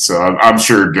that? So I'm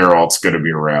sure Geralt's going to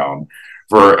be around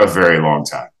for a very long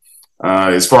time.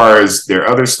 As far as their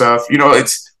other stuff, you know,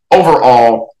 it's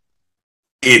overall,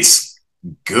 it's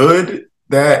good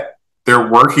that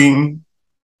they're working,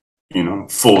 you know,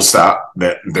 full stop,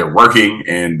 that they're working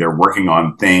and they're working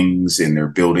on things and they're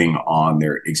building on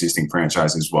their existing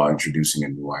franchises while introducing a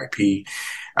new IP.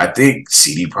 I think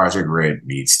CD Projekt Red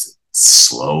needs to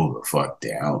slow the fuck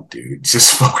down, dude.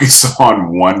 Just focus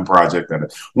on one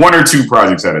or two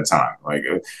projects at a time. Like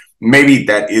maybe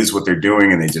that is what they're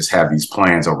doing, and they just have these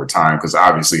plans over time. Because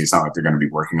obviously, it's not like they're going to be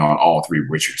working on all three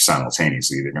Witchers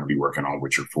simultaneously. They're going to be working on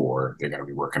Witcher 4. They're going to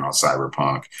be working on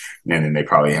Cyberpunk, and then they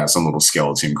probably have some little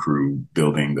skeleton crew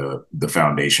building the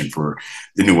foundation for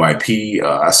the new IP.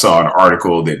 I saw an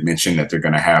article that mentioned that they're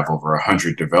going to have over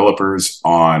 100 developers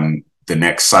on the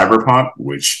next Cyberpunk,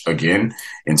 which again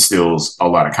instills a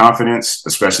lot of confidence,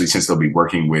 especially since they'll be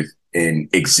working with an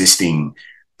existing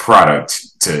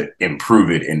product to improve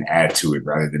it and add to it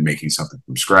rather than making something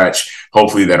from scratch.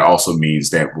 Hopefully that also means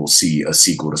that we'll see a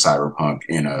sequel to Cyberpunk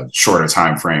in a shorter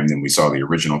time frame than we saw the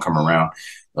original come around.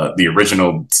 The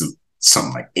original to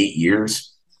something like 8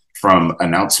 years from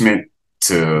announcement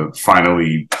to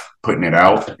finally putting it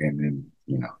out, and then,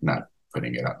 you know, not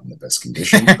putting it out in the best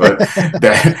condition, but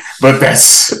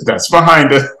that's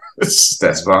behind us.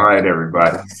 That's behind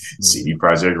everybody. CD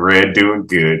Projekt Red doing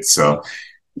good. So,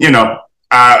 you know,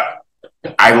 I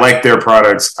like their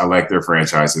products. I like their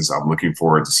franchises. I'm looking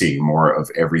forward to seeing more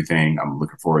of everything. I'm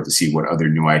looking forward to see what other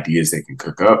new ideas they can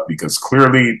cook up, because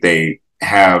clearly they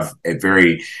have a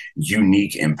very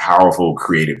unique and powerful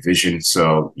creative vision.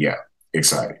 So yeah,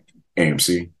 exciting.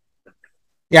 AMC.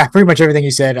 Yeah, pretty much everything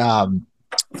you said. I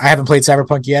haven't played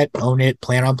Cyberpunk yet. Own it.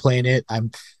 Plan on playing it.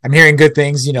 I'm hearing good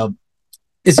things. You know,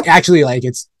 it's actually like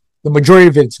it's the majority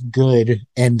of it's good,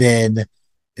 and then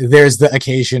there's the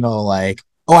occasional like,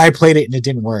 oh, I played it and it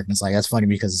didn't work. And it's like, that's funny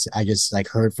because I just like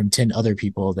heard from 10 other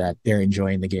people that they're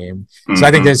enjoying the game. Mm-hmm. So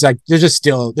I think there's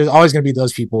always going to be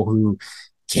those people who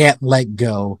can't let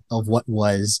go of what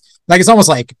was. Like, it's almost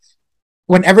like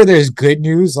whenever there's good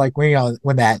news, like when, you know,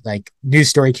 when that like news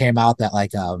story came out that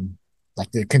like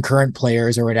the concurrent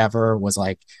players or whatever was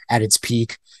like at its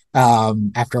peak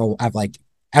after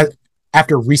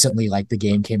recently, like the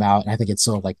game came out, and I think it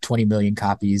sold like 20 million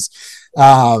copies,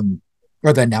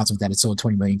 or the announcement that it sold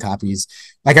 20 million copies.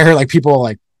 Like I heard like people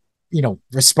like, you know,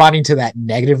 responding to that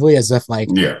negatively as if like,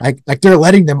 like they're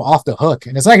letting them off the hook.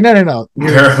 And it's like, no.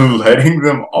 They're letting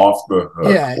them off the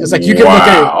hook. Yeah. It's like, you can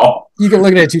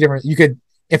look at it two different, you could,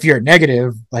 if you're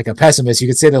negative, like a pessimist, you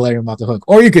could say they're letting them off the hook,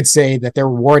 or you could say that they're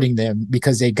rewarding them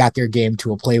because they got their game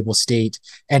to a playable state.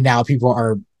 And now people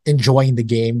are enjoying the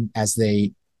game as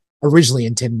they originally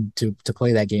intended to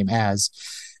play that game as.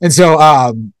 And so,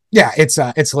 yeah,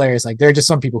 it's hilarious. Like there are just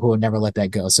some people who will never let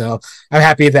that go. So I'm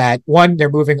happy that one, they're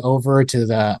moving over to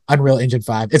the Unreal Engine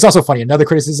 5. It's also funny. Another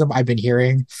criticism I've been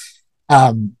hearing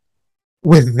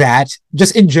with that,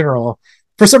 just in general,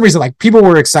 for some reason, like people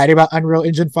were excited about Unreal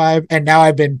Engine 5, and now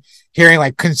I've been hearing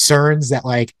like concerns that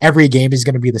like every game is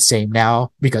going to be the same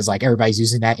now because like everybody's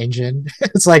using that engine.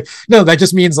 It's like, no, that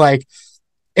just means like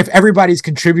if everybody's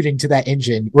contributing to that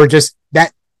engine, we're just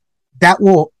that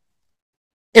will,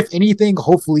 if anything,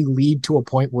 hopefully lead to a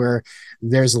point where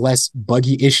there's less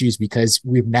buggy issues because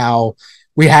we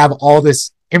have all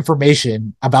this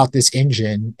information about this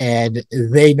engine, and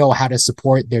they know how to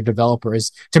support their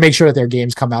developers to make sure that their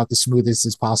games come out the smoothest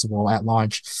as possible at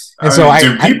launch. And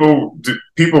do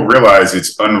people realize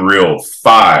it's Unreal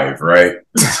 5, right?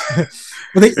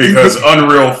 Because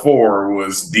Unreal 4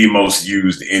 was the most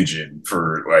used engine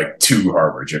for like 2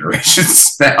 hardware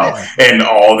generations now, and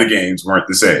all the games weren't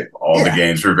the same. All the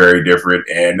games were very different,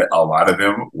 and a lot of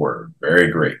them were very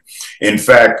great. In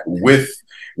fact, with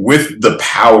the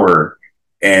power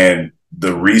and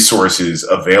the resources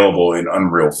available in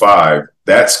Unreal 5,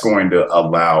 that's going to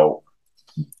allow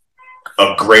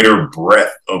a greater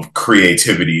breadth of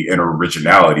creativity and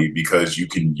originality because you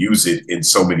can use it in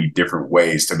so many different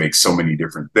ways to make so many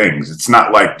different things. It's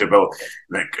not like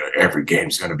every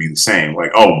game's going to be the same.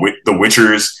 Like, The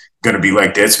Witcher is going to be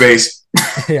like Dead Space.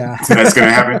 Yeah. That's going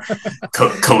to happen.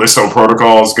 Callisto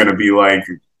Protocol is going to be like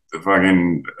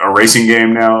fucking a racing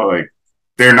game now. Like,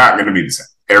 they're not going to be the same.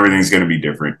 Everything's going to be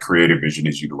different. Creative vision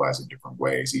is utilized in different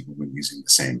ways, even when using the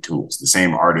same tools. The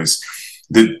same artist,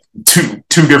 the two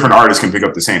different artists can pick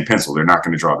up the same pencil. They're not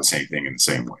going to draw the same thing in the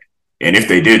same way. And if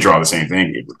they did draw the same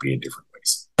thing, it would be in different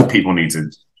ways. People need to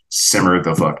simmer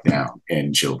the fuck down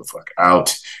and chill the fuck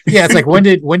out. Yeah, it's like when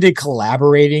did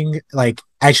collaborating like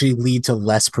actually lead to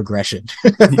less progression?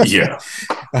 Yeah.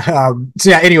 I'm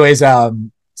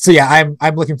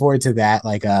looking forward to that.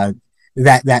 Like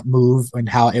that move and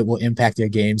how it will impact their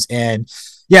games. And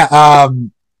I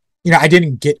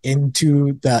didn't get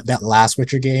into that last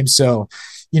Witcher game, so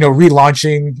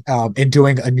relaunching and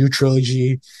doing a new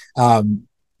trilogy,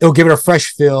 it'll give it a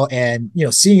fresh feel, and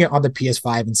seeing it on the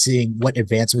PS5 and seeing what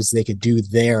advancements they could do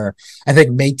there, I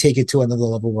think may take it to another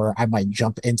level where I might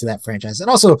jump into that franchise. And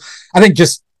also I think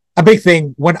just a big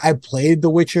thing, when I played The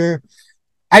Witcher,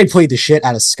 I played the shit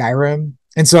out of Skyrim,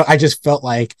 and so I just felt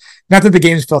like not that the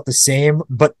games felt the same,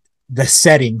 but the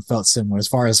setting felt similar as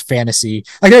far as fantasy.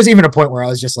 Like there was even a point where I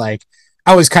was just like,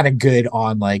 I was kind of good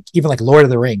on like even like Lord of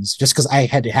the Rings, just because I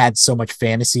had so much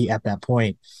fantasy at that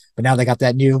point. But now they got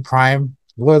that new Prime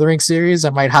Lord of the Rings series, I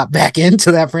might hop back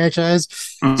into that franchise.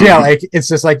 Mhm. So yeah, like it's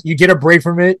just like you get a break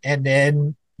from it, and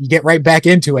then you get right back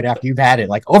into it after you've had it.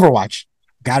 Like Overwatch,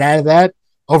 got out of that.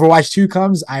 Overwatch 2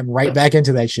 comes, I'm right back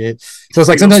into that shit. So it's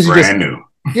like Feels sometimes you just brand new.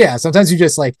 yeah, sometimes you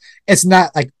just like it's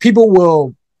not like people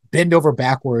will bend over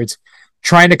backwards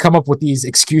trying to come up with these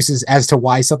excuses as to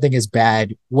why something is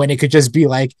bad when it could just be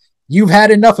like you've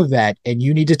had enough of that and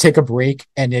you need to take a break,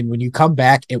 and then when you come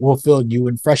back it will feel new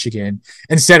and fresh again,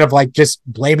 instead of like just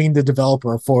blaming the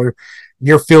developer for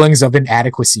your feelings of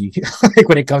inadequacy. Like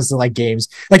when it comes to like games,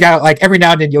 like I like every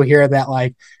now and then you'll hear that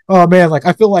like, oh man, like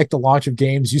I feel like the launch of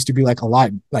games used to be like a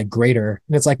lot like greater,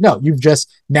 and it's like no, you've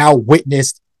just now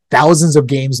witnessed thousands of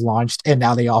games launched and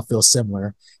now they all feel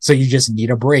similar, so you just need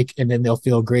a break and then they'll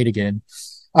feel great again.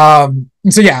 So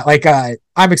yeah, like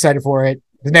I'm excited for it.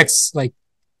 The next like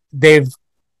they've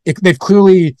they've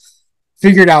clearly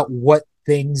figured out what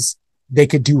things they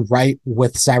could do right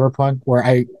with Cyberpunk,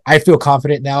 where I feel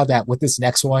confident now that with this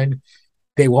next one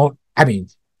they won't, I mean,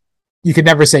 you can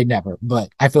never say never, but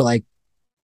I feel like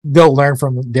they'll learn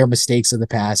from their mistakes of the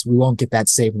past. We won't get that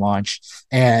same launch,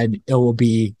 and it will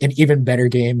be an even better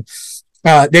game.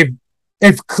 They've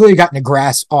clearly gotten a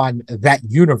grasp on that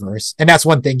universe, and that's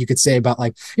one thing you could say about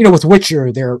like with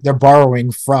Witcher, they're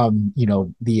borrowing from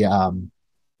the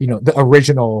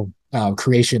original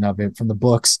creation of it from the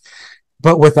books,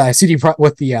 but with the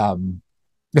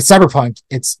Cyberpunk,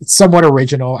 it's somewhat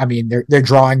original. I mean, they're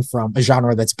drawing from a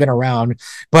genre that's been around,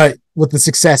 but with the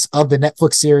success of the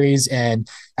Netflix series, and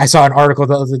I saw an article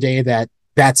the other day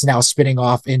that's now spinning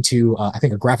off into I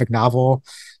think a graphic novel.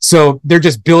 So they're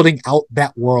just building out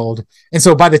that world, and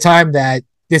so by the time that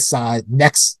this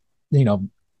next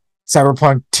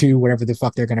Cyberpunk 2, whatever the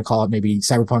fuck they're going to call it, maybe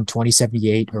Cyberpunk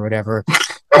 2078 or whatever,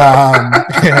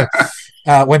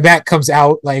 when that comes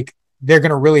out, like they're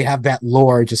going to really have that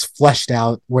lore just fleshed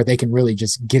out where they can really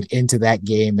just get into that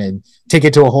game and take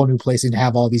it to a whole new place and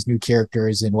have all these new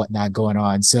characters and whatnot going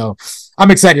on. So I'm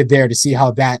excited there to see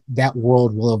how that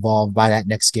world will evolve by that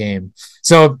next game.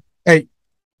 So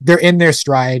they're in their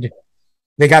stride.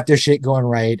 They got their shit going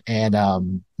right. And,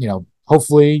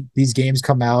 hopefully these games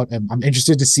come out, and I'm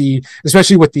interested to see,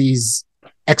 especially with these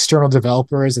external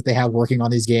developers that they have working on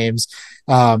these games.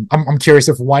 I'm curious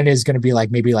if one is going to be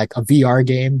like maybe like a VR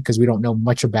game, because we don't know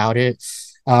much about it.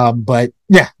 But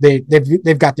yeah,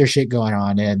 they've got their shit going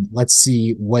on, and let's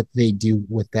see what they do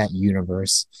with that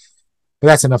universe. But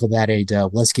that's enough of that,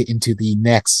 A-Dub. Let's get into the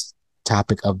next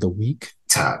topic of the week.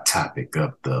 Top topic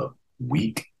of the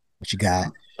week. What you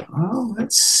got? Oh,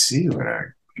 let's see what I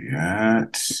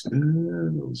got.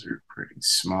 Those are pretty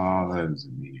small. That is a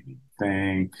medium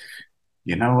thing.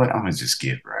 You know what? I'm going to just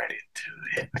get right into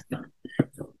it.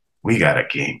 We got a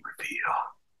game reveal.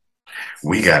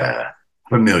 We got a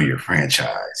familiar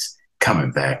franchise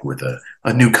coming back with a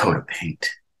new coat of paint,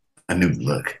 a new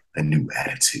look, a new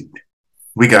attitude.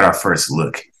 We got our first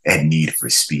look at Need for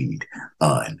Speed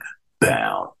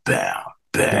Unbound.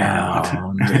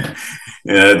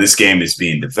 This game is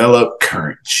being developed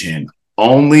current gen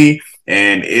only,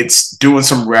 and it's doing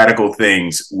some radical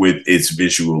things with its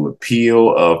visual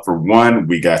appeal. For one,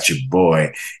 we got your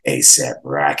boy A$AP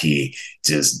Rocky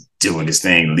just doing his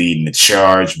thing, leading the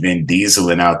charge. Vin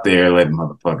Dieseling out there, letting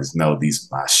motherfuckers know these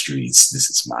are my streets, this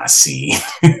is my scene.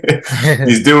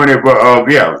 He's doing it, but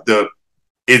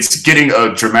it's getting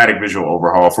a dramatic visual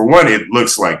overhaul. For one, it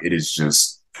looks like it is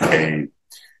just a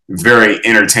very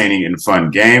entertaining and fun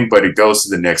game, but it goes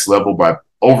to the next level by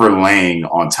overlaying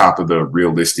on top of the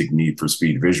realistic Need for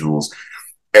Speed visuals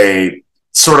a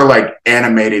sort of like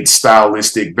animated,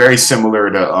 stylistic, very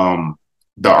similar to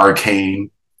the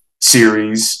Arcane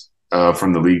series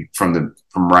from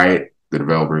Riot, the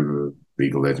developer of the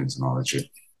League of Legends and all that shit.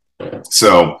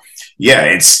 So yeah,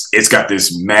 it's got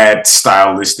this mad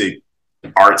stylistic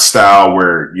art style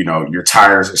where your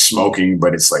tires are smoking,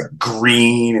 but it's like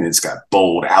green and it's got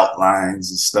bold outlines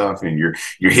and stuff, and you're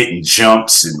hitting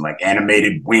jumps and like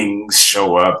animated wings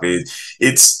show up. It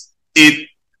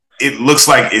looks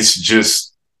like it's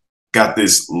just got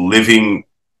this living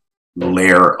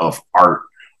layer of art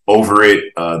over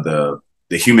it.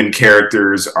 The human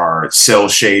characters are cell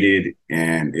shaded,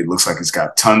 and it looks like it's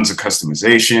got tons of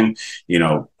customization,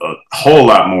 a whole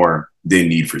lot more than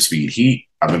Need for Speed Heat.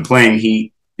 I've been playing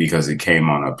Heat because it came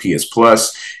on a PS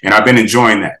Plus, and I've been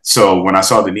enjoying that. So when I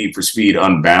saw the Need for Speed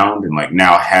Unbound and like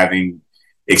now having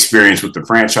experience with the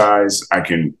franchise, I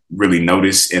can really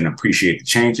notice and appreciate the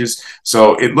changes.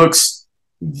 So it looks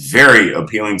very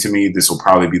appealing to me. This will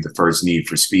probably be the first Need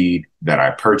for Speed that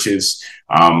I purchase.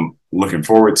 Looking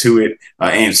forward to it.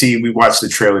 AMC, we watched the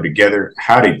trailer together.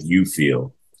 How did you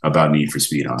feel about Need for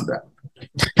Speed on that?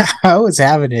 I was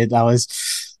having it.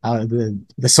 The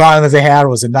song that they had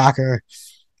was a knocker.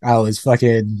 I was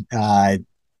fucking I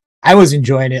was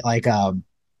enjoying it. Like I'm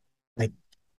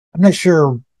not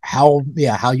sure how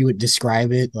you would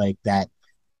describe it, like that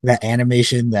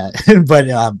animation that but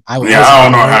I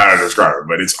don't know how to describe it,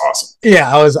 but it's awesome.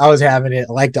 Yeah, I was having it.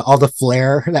 I liked all the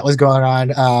flair that was going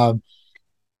on.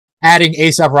 Adding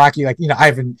A$AP Rocky, like, I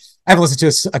haven't listened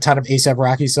to a ton of A$AP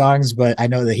Rocky songs, but I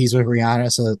know that he's with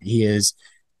Rihanna, so he is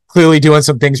clearly doing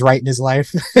some things right in his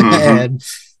life. Mm-hmm.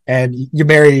 and you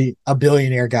marry a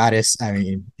billionaire goddess. I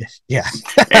mean, yeah.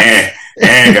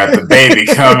 and got the baby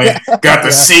coming, got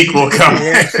the sequel coming.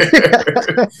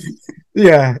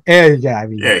 Yeah, and I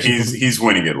mean, he's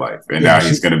winning at life, and now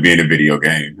he's going to be in a video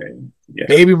game. And,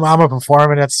 baby mama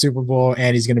performing at the Super Bowl,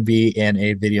 and he's going to be in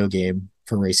a video game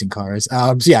for racing cars.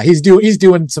 So yeah, he's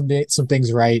doing some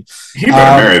things right. He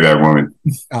better marry that woman.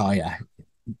 Oh yeah,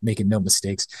 making no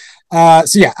mistakes. So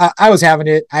yeah, I was having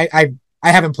it. I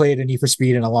haven't played a Need for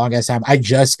Speed in a long ass time. I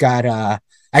just got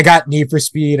I got Need for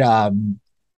Speed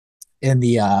in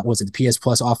the was it the PS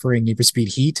Plus offering, Need for Speed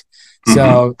Heat. Mm-hmm.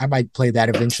 So I might play that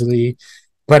eventually.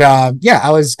 But yeah,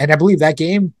 I believe that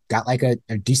game got like a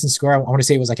decent score. I want to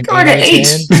say it was like an 8 out of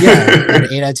 10. Yeah,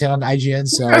 an 8 out of 10 on IGN.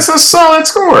 So that's a solid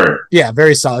score. Yeah,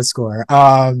 very solid score.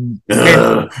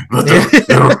 The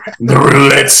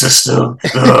roulette system,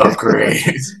 the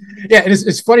upgrade. Yeah, and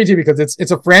it's funny too because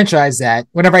it's a franchise that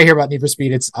whenever I hear about Need for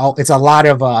Speed, it's a lot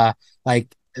of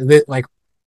like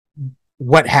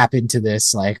what happened to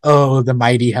this, like, oh, the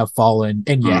mighty have fallen,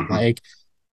 and yet like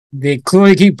they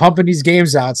clearly keep pumping these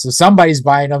games out, so somebody's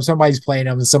buying them, somebody's playing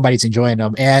them, and somebody's enjoying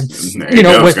them, and who's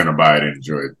gonna buy it and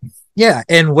enjoy it. Yeah,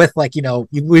 and with like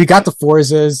we got the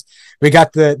Forzas, we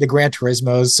got the Gran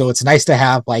Turismos, so it's nice to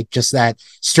have like just that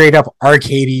straight up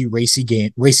arcadey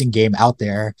racing game out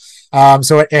there.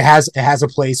 So it has a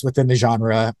place within the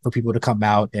genre for people to come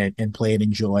out and play and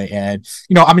enjoy. And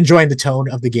I'm enjoying the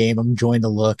tone of the game, I'm enjoying the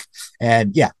look,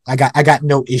 and yeah, I got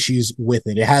no issues with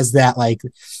it. It has that like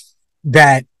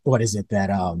that what is it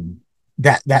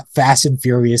that Fast and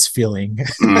Furious feeling,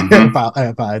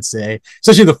 I'd say,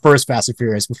 especially the first Fast and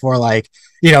Furious before, like,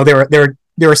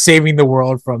 they were saving the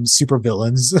world from super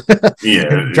villains.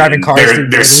 Yeah, driving cars.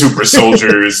 They're super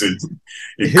soldiers and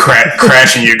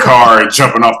crashing your car and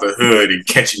jumping off the hood and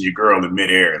catching your girl in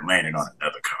midair and landing on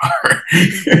another car.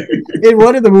 In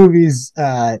one of the movies,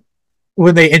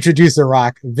 when they introduced The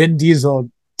Rock, Vin Diesel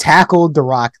tackled The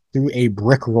Rock through a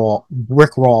brick wall,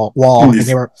 and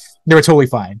they were totally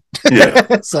fine.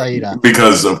 Yeah. So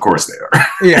because of course they are.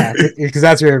 Yeah, because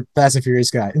that's your Fast and Furious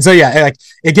guy. And so yeah, like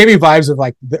it gave me vibes of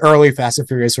like the early Fast and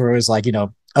Furious, where it was like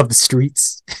of the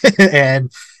streets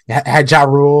and had Ja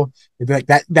Rule, like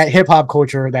that hip hop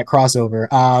culture, that crossover.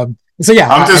 So yeah,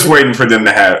 I'm just waiting for them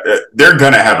to have. They're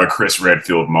gonna have a Chris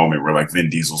Redfield moment where like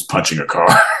Vin Diesel's punching a car.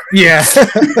 Yeah.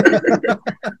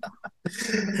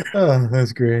 Oh,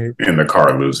 that's great. And the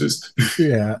car loses.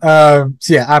 Yeah.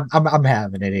 So yeah, I'm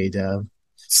having it, A-Dub.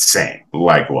 Same.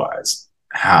 Likewise.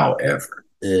 However,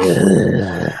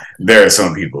 there are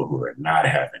some people who are not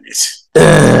having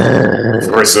it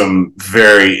for some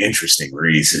very interesting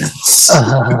reasons.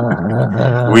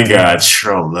 We got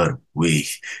Troll of the Week.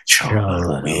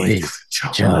 Troll of the Week.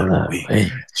 Troll of the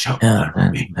Week. Troll of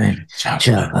the Week.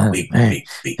 Troll of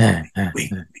the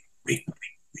Week.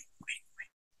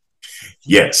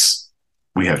 Yes,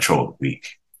 we have Troll of the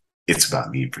Week. It's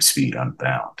about Need for Speed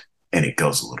Unbound, and it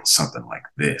goes a little something like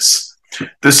this.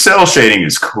 The cell shading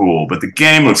is cool, but the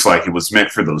game looks like it was meant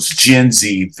for those Gen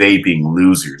Z vaping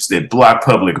losers that block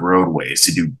public roadways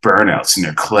to do burnouts in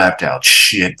their clapped out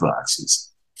shit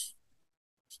boxes.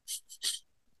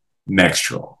 Next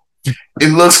Troll.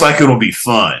 It looks like it'll be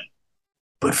fun,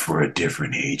 but for a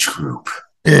different age group.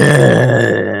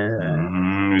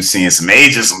 Seeing some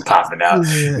ageism popping out.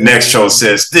 Next Troll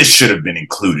says this should have been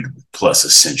included with Plus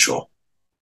Essential.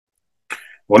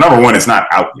 Well, number one, it's not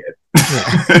out yet.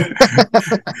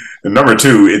 And number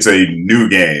two, it's a new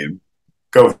game.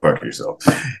 Go fuck yourself.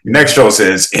 Next Troll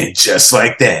says, and just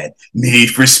like that,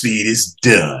 Need for Speed is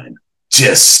done.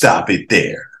 Just stop it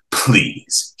there,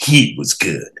 please. Heat was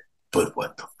good, but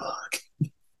what the fuck?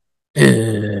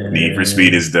 Need for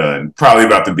Speed is done. Probably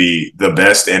about to be the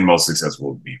best and most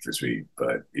successful Need for Speed,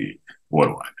 but what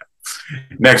do I know?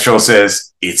 Next Troll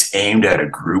says, it's aimed at a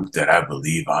group that I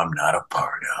believe I'm not a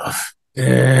part of.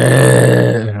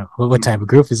 What type of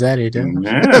group is that? Yeah,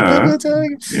 Oh,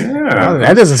 yeah.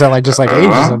 that doesn't sound like just like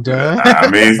ageism, duh. I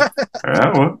mean,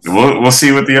 we'll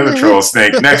see what the other trolls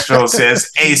think. Next troll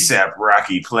says ASAP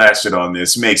Rocky plastered on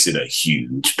this makes it a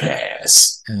huge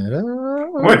pass.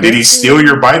 What, did he steal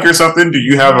your bike or something? Do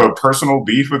you have a personal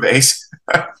beef with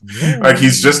ASAP? Like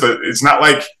he's just it's not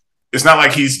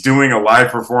like he's doing a live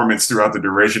performance throughout the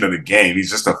duration of the game. He's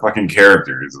just a fucking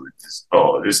character. It's like,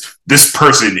 oh, this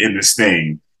person in this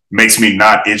thing makes me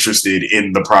not interested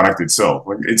in the product itself.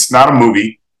 Like, it's not a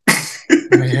movie.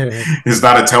 It's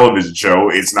not a television show.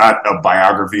 It's not a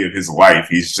biography of his life.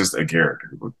 He's just a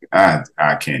character. I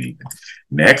can't even.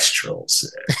 Next troll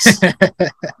says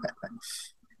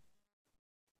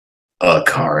a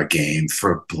car game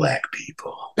for black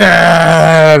people.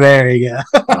 There you go.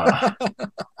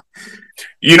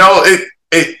 You know,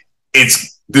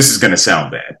 it's this is gonna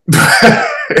sound bad.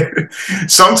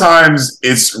 Sometimes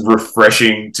it's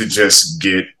refreshing to just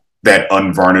get that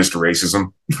unvarnished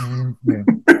racism.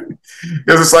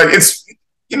 Because it's like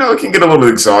it can get a little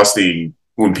exhausting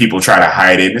when people try to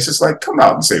hide it. And it's just like, come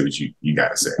out and say what you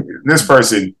gotta say. And this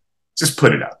person just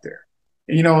put it out there.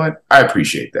 And you know what? I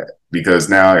appreciate that because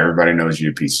now everybody knows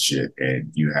you're a piece of shit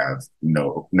and you have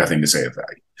nothing to say about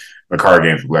you. A car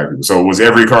game for black people. So was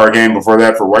every car game before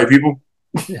that for white people?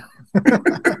 Yeah.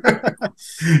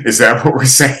 Is that what we're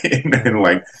saying? And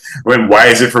like, why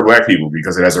is it for black people?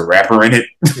 Because it has a rapper in it.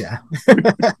 Yeah.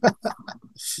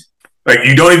 Like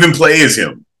you don't even play as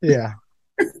him. Yeah.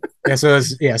 So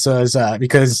it's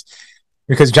because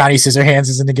Johnny Scissorhands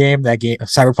is in the game. That game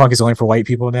Cyberpunk is only for white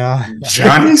people now.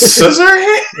 Johnny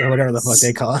Scissorhands? Or whatever the fuck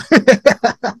they call it.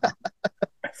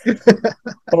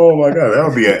 Oh my god, that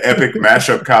would be an epic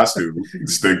mashup costume.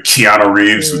 It's the Keanu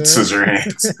Reeves with scissor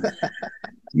hands.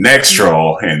 Next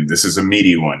troll, and this is a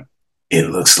meaty one. It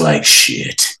looks like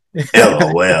shit.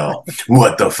 LOL.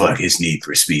 What the fuck is Need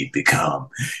for Speed become?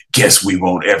 Guess we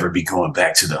won't ever be going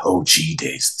back to the OG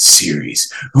days of the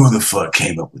series. Who the fuck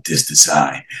came up with this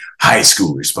design? High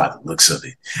schoolers by the looks of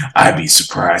it. I'd be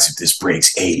surprised if this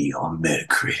breaks 80 on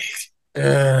Metacritic.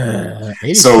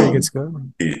 80's so pretty good score.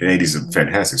 80's a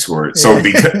fantastic score. So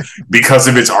because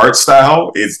of its art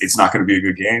style, it's not going to be a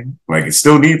good game. Like it's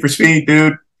still Need for Speed,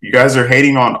 dude. You guys are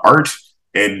hating on art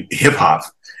and hip hop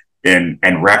and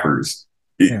rappers.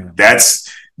 Yeah.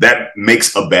 That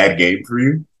makes a bad game for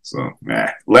you. So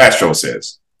Last Troll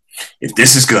says, if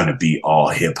this is going to be all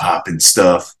hip hop and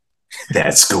stuff,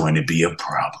 that's going to be a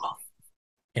problem.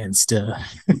 And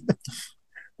stuff.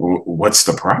 What's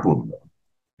the problem though?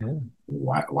 Yeah.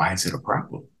 Why is it a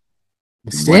problem?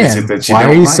 Stan, why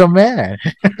are you so mad?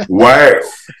 Why?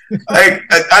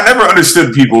 I never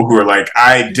understood people who are like,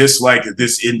 I dislike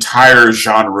this entire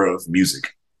genre of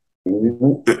music.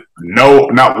 No,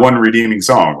 not one redeeming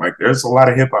song. Like, there's a lot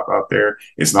of hip hop out there.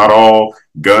 It's not all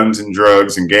guns and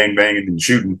drugs and gang banging and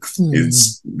shooting.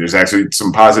 There's actually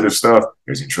some positive stuff.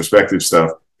 There's introspective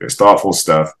stuff. There's thoughtful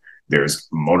stuff. There's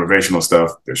motivational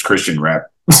stuff. There's Christian rap.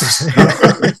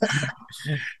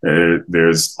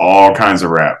 There's all kinds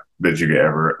of rap that you could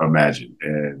ever imagine,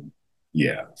 and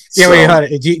yeah. Yeah, so,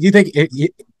 wait, do you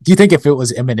think if it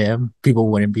was Eminem, people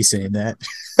wouldn't be saying that?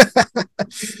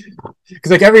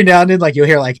 Because like every now and then, like you'll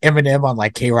hear like Eminem on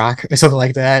like K-Rock or something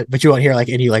like that, but you won't hear like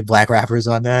any like black rappers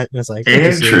on that. And it's like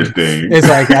interesting. It's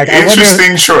like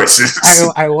interesting choices.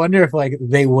 I wonder if like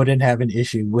they wouldn't have an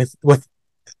issue with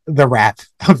the rap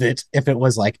of it if it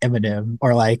was like Eminem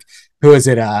or like who is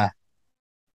it?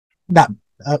 Not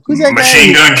who's that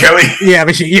Machine guy? Gun Kelly. Yeah,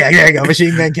 there you go,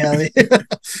 Machine Gun Kelly. I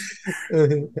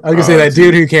was gonna say that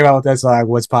dude who came out with that song,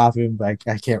 "What's Poppin'," but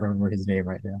I can't remember his name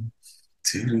right now.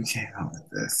 Dude who came out with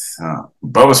this?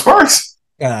 Bubba Sparks.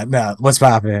 No, "What's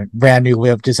Poppin'," brand new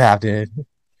whip, just hopped in.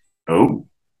 Oh.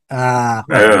 That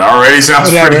already sounds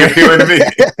pretty appealing to me.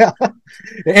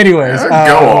 Anyways,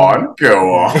 go on.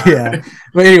 Yeah,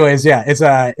 but anyways, yeah,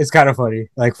 it's kind of funny,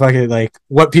 like fucking like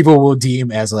what people will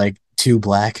deem as like too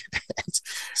black.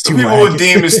 It's too people black. would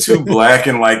deem as too black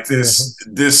and like this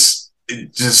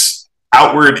just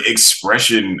outward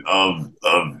expression of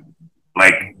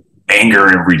like anger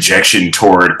and rejection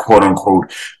toward quote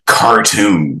unquote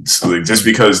cartoons, like, just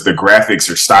because the graphics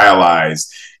are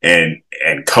stylized and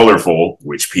colorful,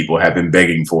 which people have been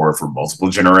begging for multiple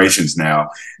generations now.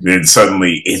 Then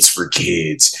suddenly it's for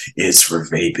kids, it's for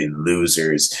vaping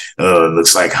losers. It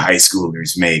looks like high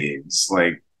schoolers made it. It's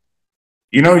like,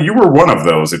 you were one of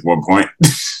those at one point.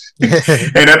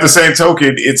 And at the same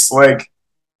token, it's like,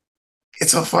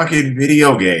 it's a fucking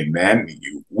video game, man.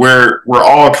 We're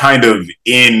all kind of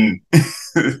in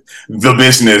the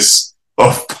business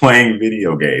of playing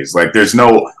video games. Like, there's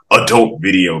no adult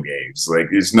video games. Like,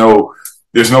 there's no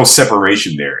there's no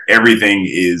separation there. Everything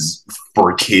is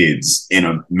for kids in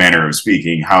a manner of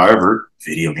speaking. However,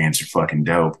 video games are fucking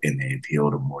dope and they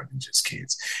appeal to more than just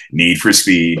kids. Need for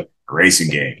Speed, a racing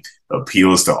game,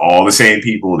 appeals to all the same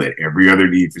people that every other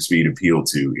Need for Speed appealed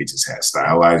to. It just has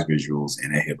stylized visuals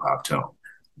and a hip hop tone.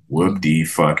 Whoop-de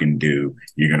fucking do.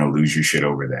 You're going to lose your shit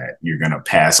over that. You're going to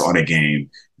pass on a game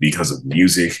because of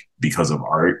music, because of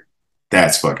art.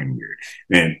 That's fucking weird.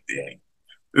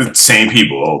 And same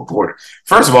people. Oh, border.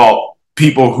 First of all,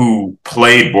 people who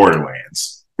played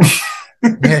Borderlands.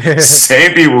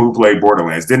 Same people who played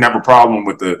Borderlands didn't have a problem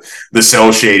with the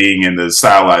cell shading and the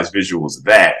stylized visuals of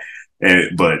that.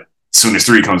 But as soon as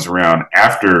 3 comes around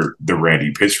after the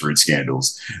Randy Pitchford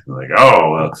scandals, they're like,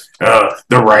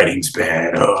 the writing's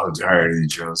bad. Oh, I'm tired of the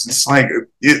jokes. It's like,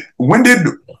 when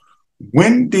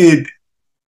did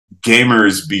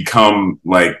gamers become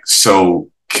like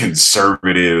so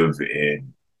conservative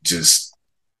and just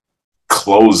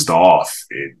closed off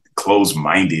and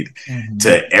closed-minded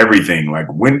to everything? Like,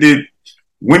 when did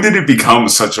it become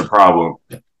such a problem?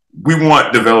 We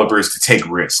want developers to take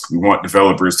risks. We want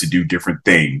developers to do different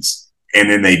things. And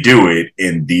then they do it,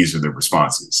 and these are the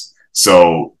responses.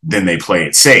 So then they play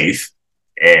it safe,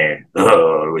 and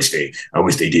I wish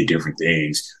they did different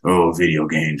things. Oh, video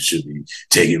games should be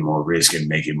taking more risk and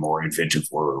making more inventive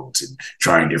worlds and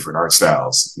trying different art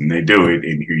styles. And they do it,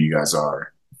 and here you guys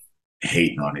are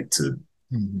hating on it to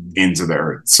into the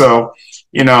earth. So,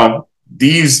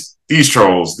 these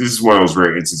trolls, this is one of those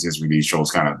rare instances where these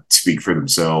trolls kind of speak for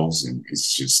themselves, and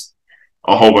it's just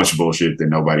a whole bunch of bullshit that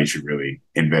nobody should really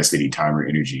invest any time or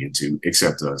energy into,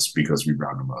 except us, because we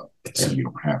round them up. So you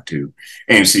don't have to.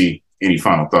 AMC, any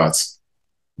final thoughts?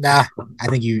 Nah, I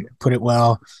think you put it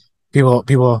well.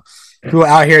 People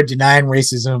out here denying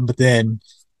racism, but then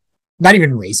not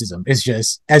even racism. It's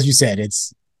just, as you said,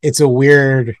 it's a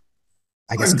weird,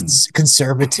 I guess,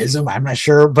 conservatism. I'm not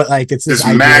sure, but like it's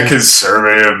mad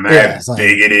conservative, mad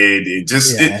bigoted. It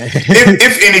just,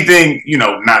 if anything,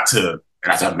 not to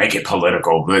make it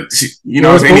political, but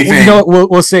if anything,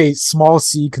 we'll say small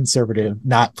c conservative,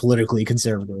 not politically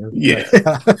conservative. Yeah,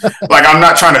 like I'm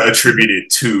not trying to attribute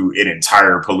it to an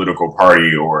entire political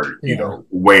party or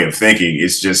way of thinking.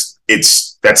 It's just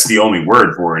that's the only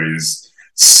word for it. Is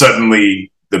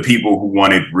suddenly the people who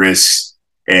wanted risk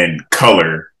and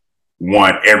color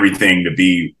want everything to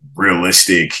be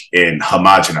realistic and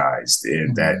homogenized,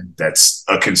 and that's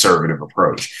a conservative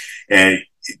approach.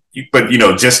 But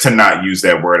just to not use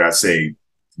that word, I'd say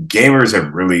gamers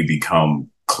have really become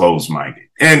closed-minded,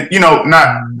 and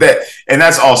not that, and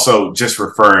that's also just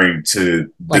referring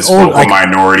to this vocal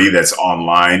minority that's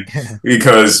online,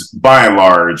 because by and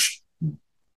large,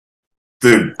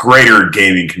 the greater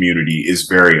gaming community is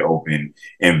very open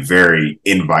and very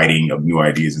inviting of new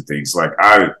ideas and things. Like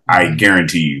I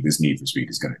guarantee you, this Need for Speed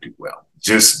is going to do well,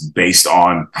 just based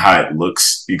on how it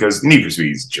looks, because Need for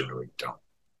Speeds generally don't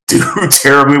do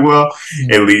terribly well,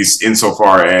 at least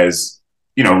insofar as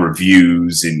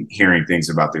reviews and hearing things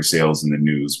about their sales in the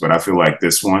news. But I feel like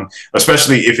this one,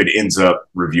 especially if it ends up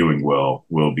reviewing well,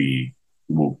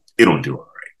 it'll do all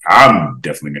right. I'm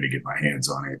definitely going to get my hands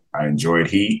on it. I enjoyed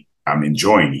Heat. I'm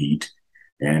enjoying Heat,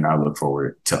 and I look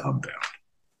forward to Unbound.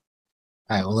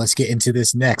 All right, well, let's get into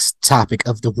this next topic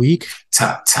of the week.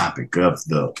 Top topic of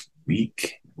the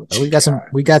week. We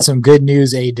got some good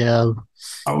news, A-Dub.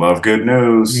 I love good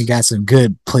news. We got some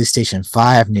good PlayStation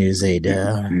 5 news,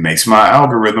 A-Dub. Makes my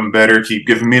algorithm better. Keep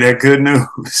giving me that good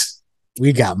news.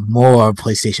 We got more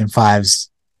PlayStation 5s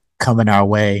coming our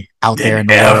way out there in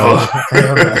the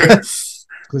world.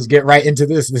 Let's get right into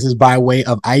this. This is by way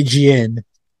of IGN.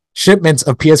 Shipments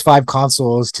of PS5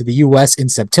 consoles to the US in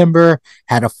September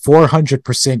had a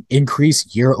 400%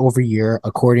 increase year over year,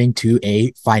 according to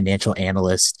a financial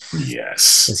analyst.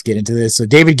 Yes. Let's get into this. So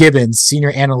David Gibbons,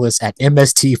 senior analyst at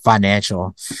MST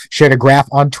Financial, shared a graph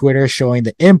on Twitter showing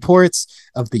the imports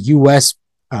of the US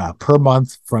per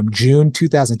month from June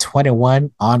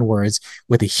 2021 onwards,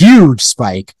 with a huge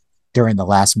spike during the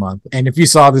last month. And if you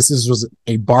saw this was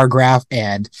a bar graph,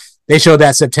 and they showed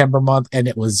that September month, and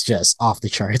it was just off the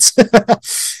charts.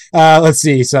 Let's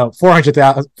see. So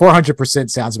 400%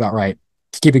 sounds about right.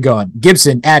 Keep it going.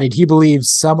 Gibson added he believes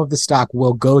some of the stock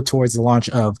will go towards the launch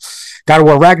of God of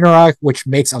War Ragnarok, which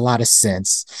makes a lot of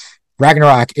sense.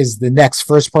 Ragnarok is the next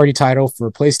first-party title for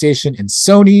PlayStation, and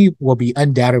Sony will be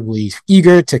undoubtedly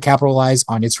eager to capitalize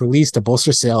on its release to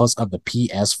bolster sales of the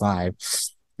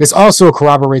PS5. This also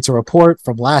corroborates a report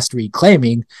from last week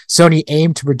claiming Sony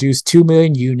aimed to produce 2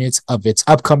 million units of its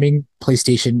upcoming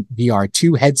PlayStation VR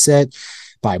 2 headset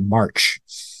by March.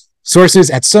 Sources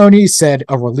at Sony said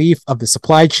a relief of the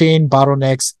supply chain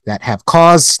bottlenecks that have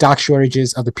caused stock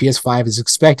shortages of the PS5 is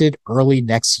expected early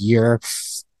next year,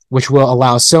 which will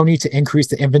allow Sony to increase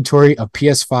the inventory of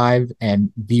PS5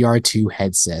 and VR2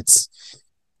 headsets.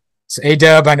 So,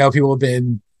 A-Dub, I know people have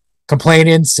been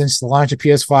complaining since the launch of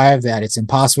PS5 that it's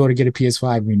impossible to get a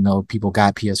PS5. We know people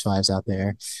got PS5s out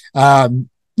there.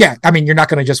 Yeah, I mean, you're not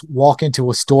going to just walk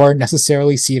into a store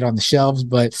necessarily, see it on the shelves,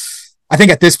 but I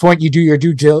think at this point, you do your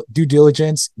due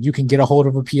diligence. You can get a hold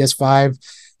of a PS5.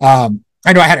 I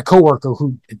know I had a coworker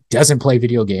who doesn't play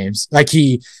video games. Like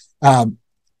he got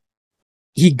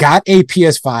a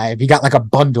PS5. He got like a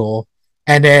bundle,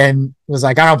 and then was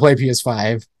like, "I don't play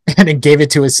PS5," and then gave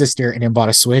it to his sister, and then bought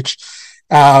a Switch.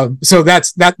 So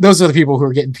that's that. Those are the people who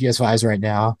are getting PS5s right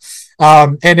now.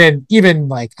 And then even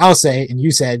like I'll say, and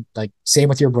you said like same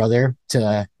with your brother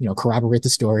to corroborate the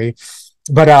story,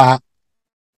 but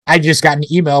I just got an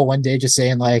email one day just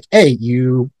saying like, "Hey,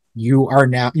 you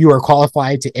are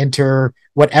qualified to enter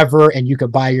whatever, and you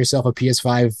could buy yourself a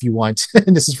PS5 if you want."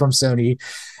 And this is from Sony,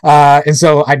 and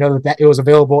so I know that it was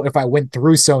available if I went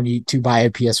through Sony to buy a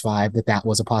PS5. That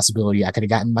was a possibility. I could have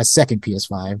gotten my second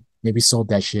PS5, maybe sold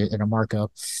that shit in a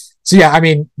markup. So yeah, I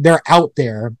mean they're out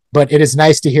there, but it is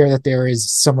nice to hear that there is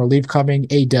some relief coming.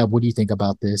 A-Dub, what do you think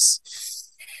about this?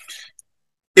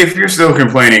 If you're still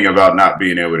complaining about not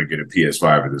being able to get a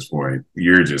PS5 at this point,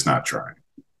 you're just not trying.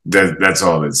 That's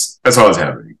all that's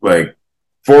happening. Like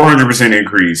 400%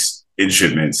 increase in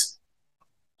shipments.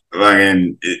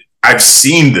 I've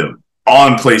seen them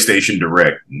on PlayStation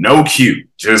Direct. No queue.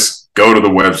 Just go to the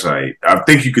website. I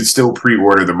think you could still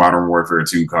pre-order the Modern Warfare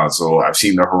 2 console. I've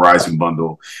seen the Horizon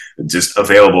bundle just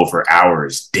available for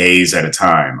hours, days at a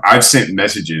time. I've sent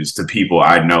messages to people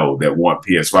I know that want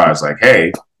PS5s like,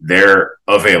 hey, they're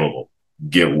available.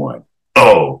 Get one.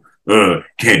 Oh,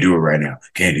 can't do it right now.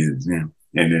 Can't do this now.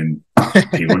 And then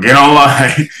people get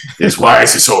online. It's why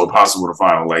it's so impossible to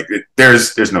find. Like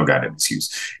there's no goddamn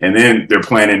excuse. And then they're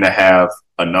planning to have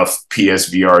enough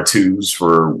PSVR 2s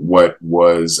for what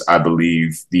was, I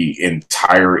believe, the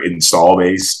entire install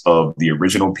base of the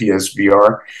original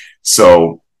PSVR.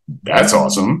 So that's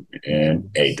awesome.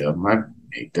 And A-Dub, I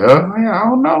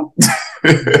don't know.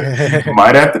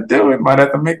 Might have to do it. Might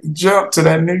have to make the jump to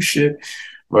that new shit.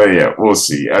 But yeah, we'll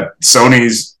see.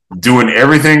 Sony's doing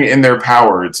everything in their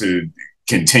power to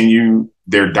continue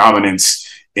their dominance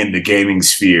in the gaming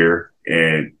sphere.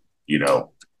 And,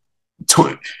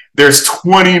 there's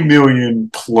 20 million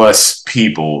plus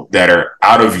people that are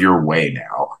out of your way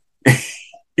now.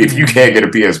 If you can't get a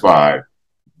PS5,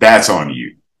 that's on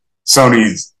you.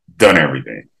 Sony's done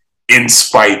everything in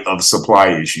spite of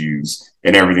supply issues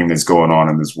and everything that's going on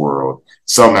in this world.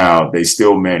 Somehow they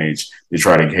still manage to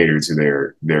try to cater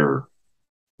to their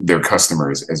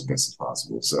customers as best as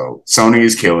possible. So Sony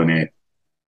is killing it.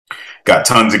 Got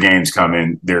tons of games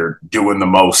coming. They're doing the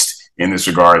most in this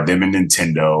regard. Them and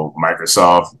Nintendo,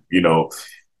 Microsoft,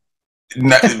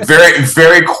 very,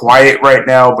 very quiet right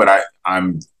now, but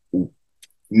I'm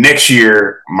next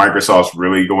year, Microsoft's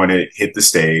really going to hit the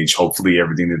stage. Hopefully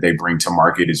everything that they bring to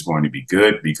market is going to be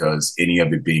good, because any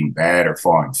of it being bad or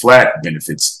falling flat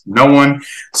benefits no one.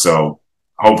 So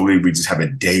hopefully we just have a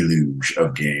deluge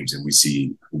of games and we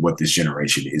see what this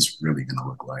generation is really going to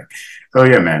look like. So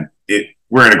yeah, man,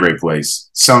 we're in a great place.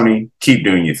 Sony, keep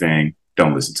doing your thing.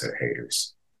 Don't listen to the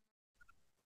haters.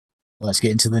 Let's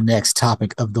get into the next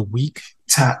topic of the week.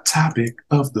 Topic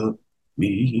of the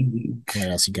week. What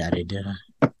else you got,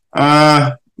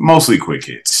 A-Dub? Mostly quick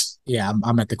hits. Yeah,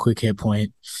 I'm at the quick hit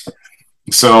point.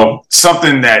 So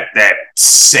something that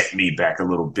set me back a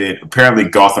little bit. Apparently,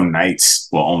 Gotham Knights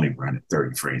will only run at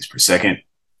 30 frames per second,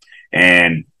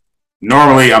 and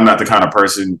normally I'm not the kind of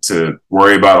person to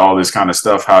worry about all this kind of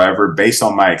stuff. However, based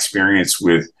on my experience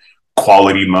with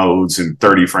quality modes and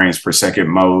 30 frames per second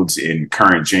modes in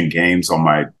current gen games on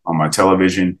my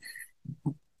television,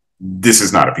 this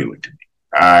is not appealing to me.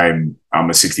 I'm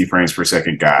a 60 frames per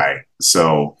second guy.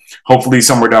 So hopefully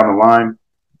somewhere down the line,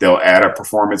 they'll add a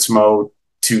performance mode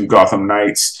to Gotham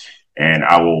Knights, and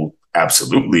I will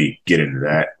absolutely get into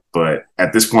that. But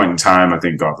at this point in time, I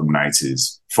think Gotham Knights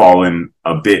is fallen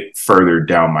a bit further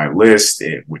down my list,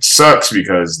 which sucks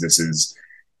because this is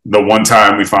the one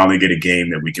time we finally get a game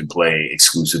that we can play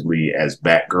exclusively as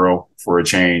Batgirl for a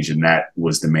change, and that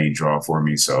was the main draw for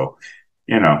me. So,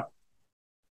 it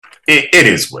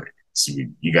is what it is.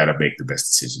 You got to make the best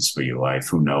decisions for your life.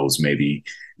 Who knows? Maybe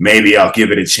I'll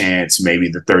give it a chance. Maybe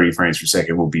the 30 frames per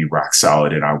second will be rock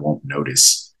solid and I won't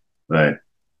notice. But,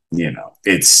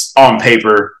 it's on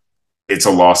paper, it's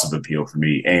a loss of appeal for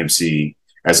me. AMC,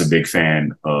 as a big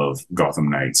fan of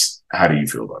Gotham Knights, how do you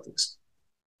feel about this?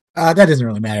 That doesn't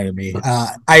really matter to me.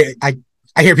 I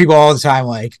hear people all the time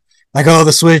like oh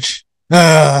the Switch,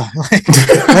 and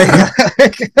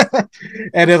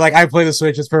then like I play the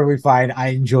Switch, it's perfectly fine. I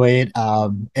enjoy it.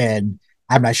 And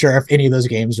I'm not sure if any of those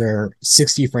games are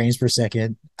 60 frames per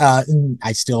second.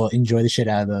 I still enjoy the shit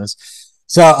out of those.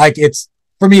 So like it's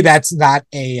for me, that's not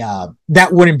a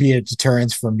that wouldn't be a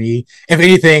deterrence for me. If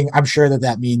anything, I'm sure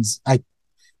that means like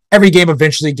every game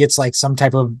eventually gets like some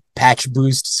type of patch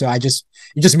boost. So it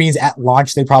just means at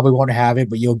launch they probably won't have it,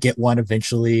 but you'll get one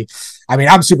eventually. I mean,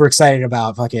 I'm super excited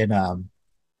about fucking I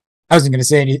wasn't gonna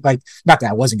say any like not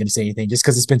that I wasn't gonna say anything just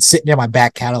because it's been sitting in my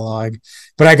back catalog.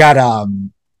 But I got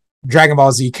Dragon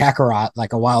Ball Z Kakarot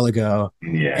like a while ago.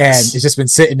 And it's just been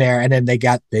sitting there. And then they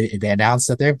announced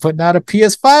that they're putting out a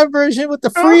PS5 version with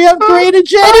the free upgrade in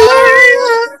January.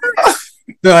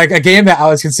 So like a game that I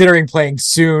was considering playing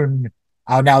soon,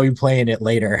 I'll now be playing it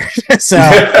later. So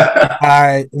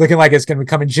looking like it's going to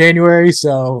come in January.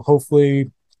 So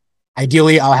hopefully,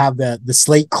 ideally, I'll have the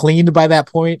slate cleaned by that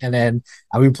point, and then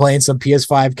I'll be playing some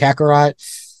PS5 Kakarot.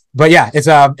 But yeah, it's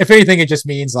if anything, it just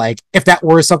means like if that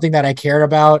were something that I cared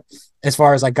about as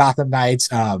far as like Gotham Knights,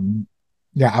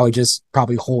 yeah, I would just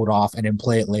probably hold off and then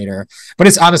play it later. But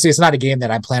it's honestly, it's not a game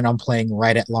that I plan on playing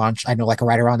right at launch. I know like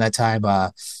right around that time,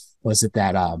 was it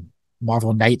that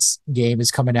Marvel Knights game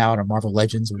is coming out or Marvel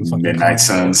Legends? Midnight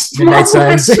Suns. Midnight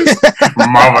Suns.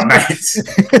 Marvel Knights.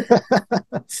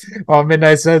 Oh,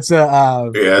 Midnight Suns. Yeah,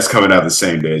 it's coming out the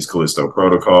same day as Callisto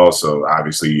Protocol. So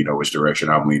obviously, you know which direction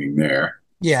I'm leaning there.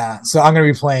 Yeah, so I'm going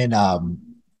to be playing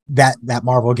that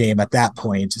Marvel game at that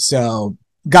point. So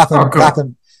Gotham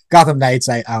Knights,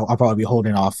 I'll probably be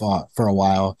holding off for a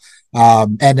while.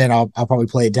 And then I'll probably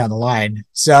play it down the line.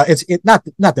 So it's not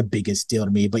the biggest deal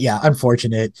to me, but yeah,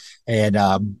 unfortunate.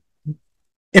 And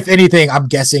if anything, I'm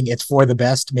guessing it's for the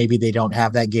best. Maybe they don't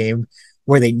have that game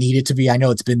where they need it to be. I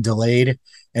know it's been delayed,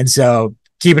 and so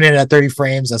keeping it at 30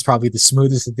 frames, that's probably the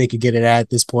smoothest that they could get it at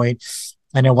this point.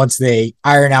 And then once they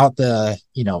iron out the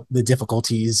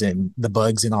difficulties and the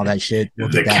bugs and all that shit, we'll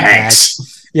get that patch.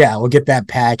 Yeah, we'll get that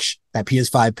patch, that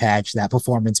PS5 patch, that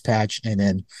performance patch, and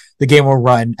then the game will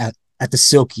run at the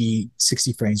silky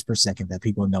 60 frames per second that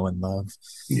people know and love.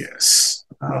 Yes.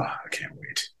 Oh, I can't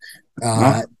wait.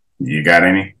 You got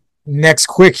any? Next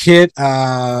quick hit.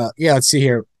 Yeah, let's see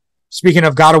here. Speaking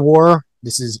of God of War,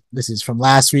 this is from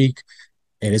last week.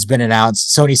 It has been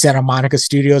announced. Sony Santa Monica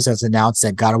Studios has announced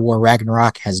that God of War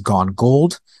Ragnarok has gone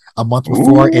gold a month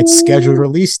before its scheduled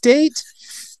release date.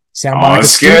 Santa Monica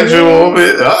schedule.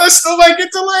 I still might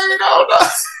get delayed. Oh no.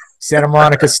 Santa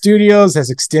Monica Studios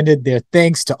has extended their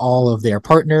thanks to all of their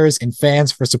partners and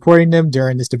fans for supporting them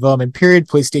during this development period.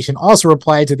 PlayStation also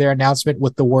replied to their announcement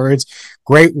with the words,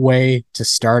 "Great way to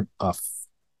start a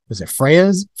was it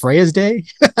Freya's Day?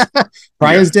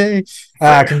 Freya's Day?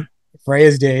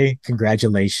 Freya's Day.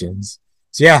 Congratulations."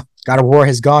 So yeah, God of War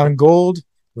has gone gold.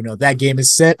 We know that game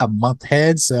is set a month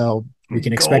ahead, so we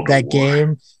can expect that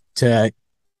game to,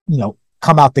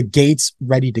 come out the gates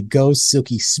ready to go,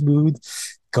 silky smooth,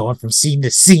 going from scene to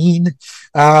scene.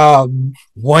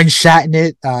 One shot in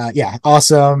it. Yeah,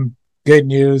 awesome. Good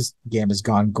news. Game has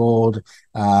gone gold.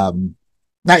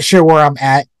 Not sure where I'm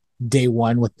at day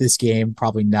one with this game.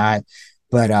 Probably not.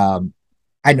 But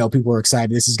I know people are excited.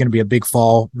 This is going to be a big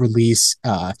fall release.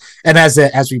 And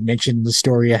as we mentioned, the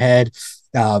story ahead,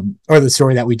 or the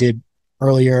story that we did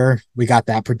earlier, we got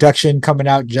that production coming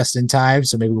out just in time.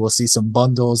 So maybe we'll see some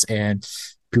bundles and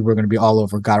people are going to be all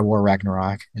over God of War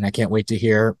Ragnarok. And I can't wait to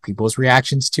hear people's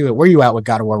reactions to it. Where are you at with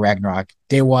God of War Ragnarok?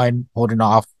 Day one, holding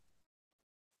off?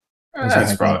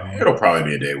 It'll probably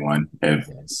be a day one.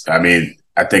 Yes. I mean,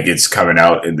 I think it's coming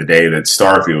out in the day that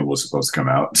Starfield was supposed to come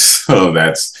out. So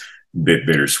that's a bit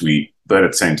bittersweet. But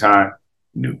at the same time,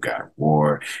 new God of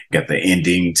War, got the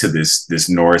ending to this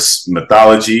Norse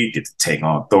mythology, get to take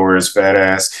on Thor's fat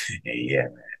ass. And yeah,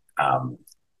 man.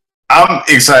 I'm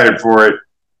excited for it.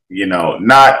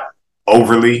 Not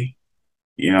overly.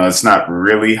 It's not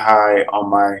really high on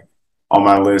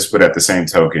my list, but at the same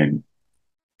token,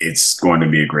 it's going to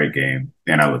be a great game,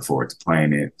 and I look forward to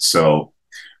playing it. So,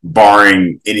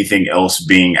 barring anything else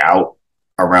being out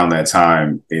around that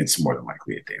time, it's more than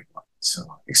likely a day one. So,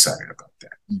 excited about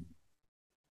that.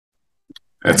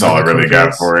 That's all I really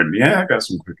got for it. Yeah, I got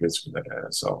some quick hits for that.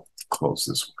 So, I'll close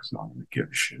this one because I don't really give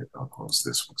a shit. I'll close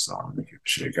this one because I don't really give a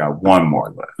shit. Got one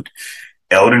more left.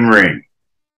 Elden Ring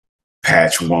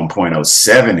patch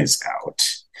 1.07 is out.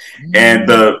 And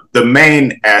the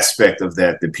main aspect of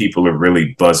that people are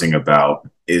really buzzing about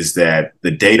is that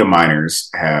the data miners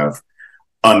have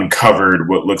uncovered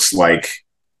what looks like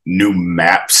new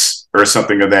maps or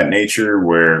something of that nature,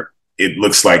 where it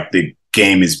looks like the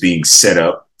game is being set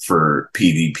up for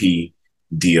PvP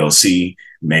DLC,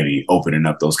 maybe opening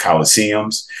up those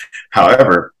Coliseums.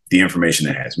 However, the information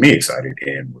that has me excited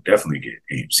and will definitely get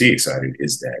AMC excited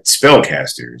is that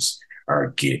spellcasters are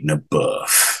getting a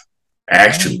buff.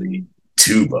 Actually,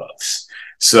 2 buffs.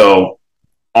 So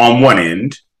on one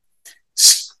end,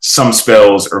 some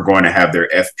spells are going to have their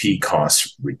FP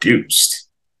costs reduced,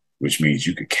 which means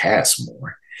you could cast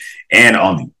more. And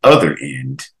on the other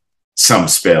end, some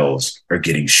spells are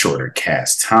getting shorter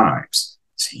cast times,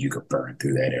 so you could burn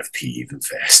through that FP even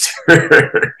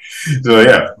faster. So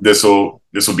yeah, this will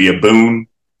be a boon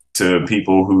to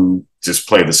people who just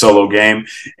play the solo game.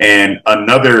 And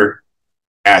another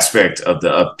aspect of the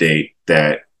update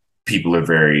that people are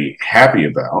very happy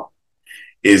about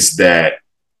is that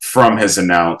From has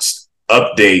announced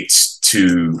updates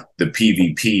to the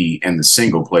PvP and the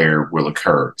single player will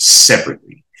occur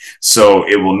separately. So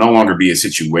it will no longer be a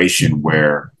situation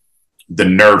where the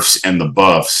nerfs and the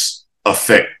buffs for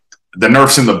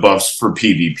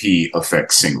PvP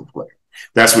affect single player.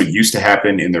 That's what used to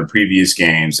happen in their previous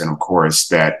games. And of course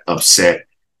that upset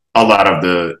a lot of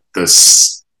the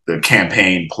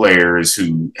campaign players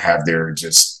who have their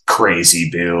just crazy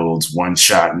builds,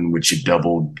 one-shotting with your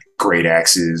double great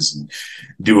axes and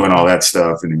doing all that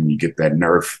stuff. And then you get that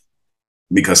nerf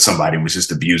because somebody was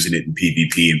just abusing it in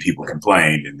PvP and people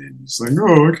complained. And then it's like,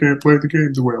 oh, I can't play the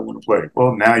game the way I want to play.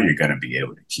 Well, now you're going to be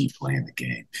able to keep playing the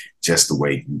game just the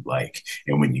way you like.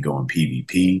 And when you go in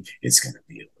PvP, it's going to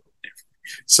be a little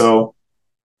different. So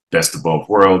best of both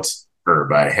worlds.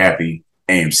 Everybody happy.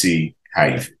 AMC, how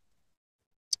you feel?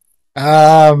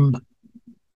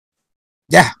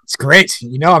 Yeah, it's great.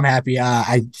 You know, I'm happy.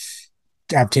 I've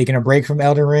taken a break from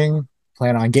Elden Ring,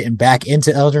 plan on getting back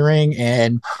into Elden Ring,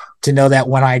 and to know that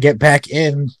when I get back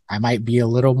in, I might be a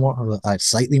little more,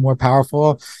 slightly more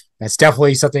powerful. That's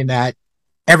definitely something that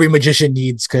every magician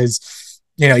needs, because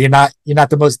you're not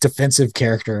the most defensive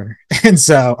character, and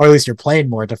so, or at least you're playing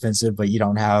more defensive, but you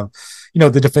don't have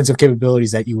the defensive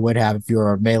capabilities that you would have if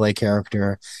you're a melee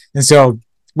character. And so,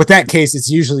 with that case, it's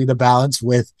usually the balance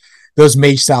with those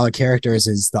mage style characters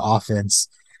is the offense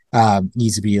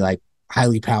needs to be like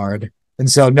highly powered. And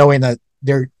so knowing that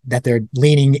they're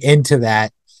leaning into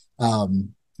that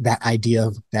that idea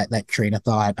of that train of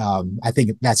thought, I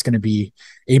think that's going to be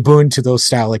a boon to those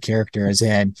style of characters.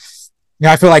 And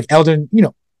I feel like Elden,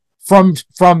 from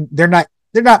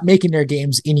they're not making their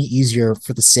games any easier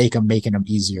for the sake of making them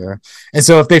easier. And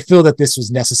so if they feel that this was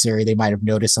necessary, they might have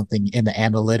noticed something in the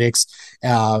analytics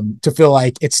to feel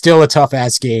like it's still a tough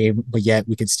ass game, but yet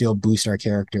we can still boost our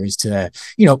characters to,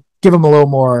 give them a little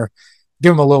more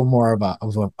of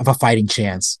a fighting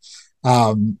chance.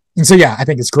 And so, yeah, I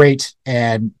think it's great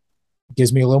and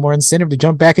gives me a little more incentive to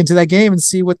jump back into that game and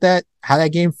see how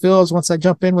that game feels once I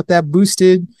jump in with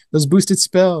those boosted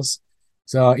spells.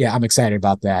 So yeah, I'm excited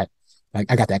about that.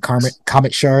 I got that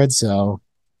Comet shard, so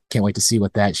can't wait to see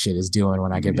what that shit is doing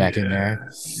when I get back in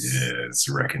there. Yeah, it's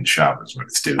wrecking shop is what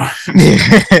it's doing.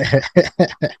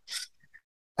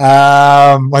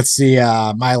 Let's see.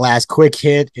 My last quick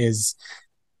hit is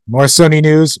more Sony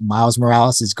news. Miles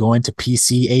Morales is going to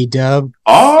PC A-dub.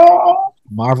 Oh!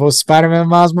 Marvel's Spider-Man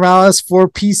Miles Morales for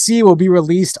PC will be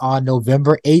released on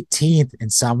November 18th.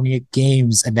 Insomniac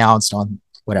Games announced on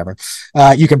whatever.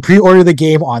 You can pre-order the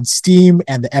game on Steam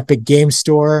and the Epic Game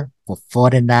Store for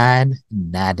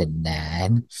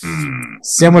 $49.99.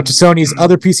 Similar to Sony's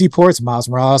other PC ports, Miles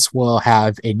Morales will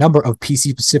have a number of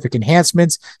PC-specific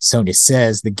enhancements. Sony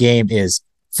says the game is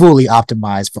fully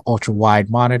optimized for ultra-wide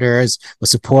monitors with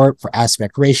support for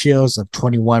aspect ratios of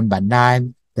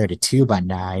 21:9,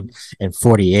 32:9, and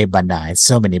 48:9.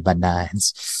 So many by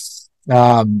nines.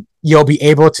 You'll be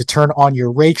able to turn on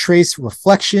your ray trace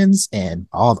reflections and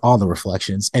all the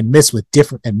reflections and mess with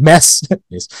different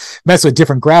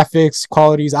graphics,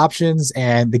 qualities, options,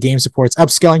 and the game supports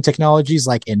upscaling technologies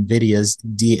like NVIDIA's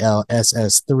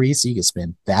DLSS 3, so you can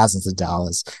spend thousands of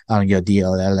dollars on your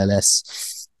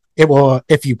DLSS. It will,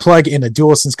 if you plug in a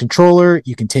DualSense controller,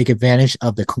 you can take advantage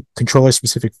of the controller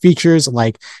specific features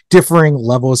like differing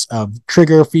levels of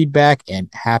trigger feedback and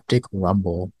haptic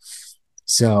rumble.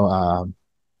 So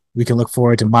we can look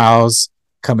forward to Miles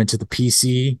coming to the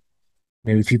PC.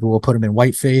 Maybe people will put him in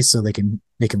whiteface so they can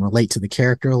relate to the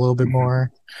character a little bit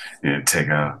more. Yeah, take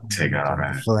out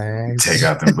the flags. Take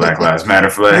out the Black Lives Matter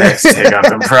flags. Take out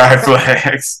the Pride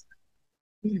flags.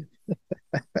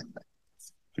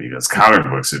 Because comic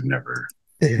books have never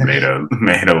made a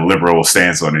liberal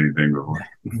stance on anything before.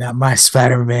 Not my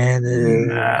Spider-Man.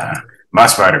 Nah, my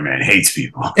Spider-Man hates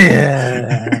people.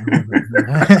 Yeah.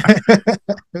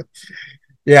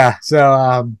 Yeah.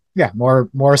 So yeah,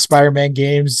 more Spider-Man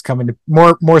games coming to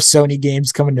more Sony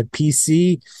games coming to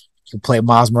PC. You can play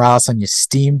Miles Morales on your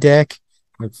Steam Deck.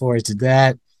 Look forward to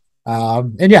that.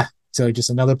 And yeah, so just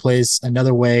another place,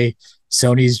 another way.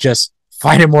 Sony's just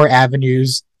finding more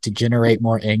avenues to generate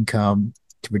more income,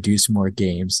 to produce more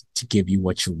games, to give you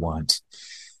what you want.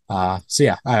 So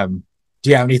yeah, do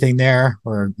you have anything there,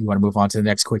 or you want to move on to the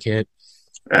next quick hit?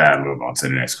 Move on to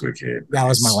the next quick hit. That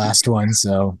was my last one,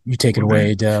 so you take it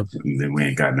away, Dub. Then we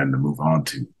ain't got nothing to move on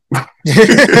to.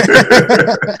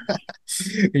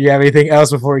 You have anything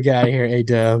else before we get out of here,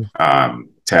 A-Dub?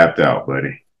 Tapped out,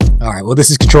 buddy. All right, well,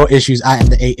 this is Control Issues. I am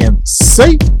the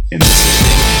AMC. In this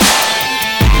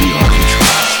we are Control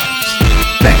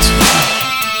Issues. Thanks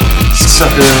for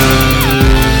sucker.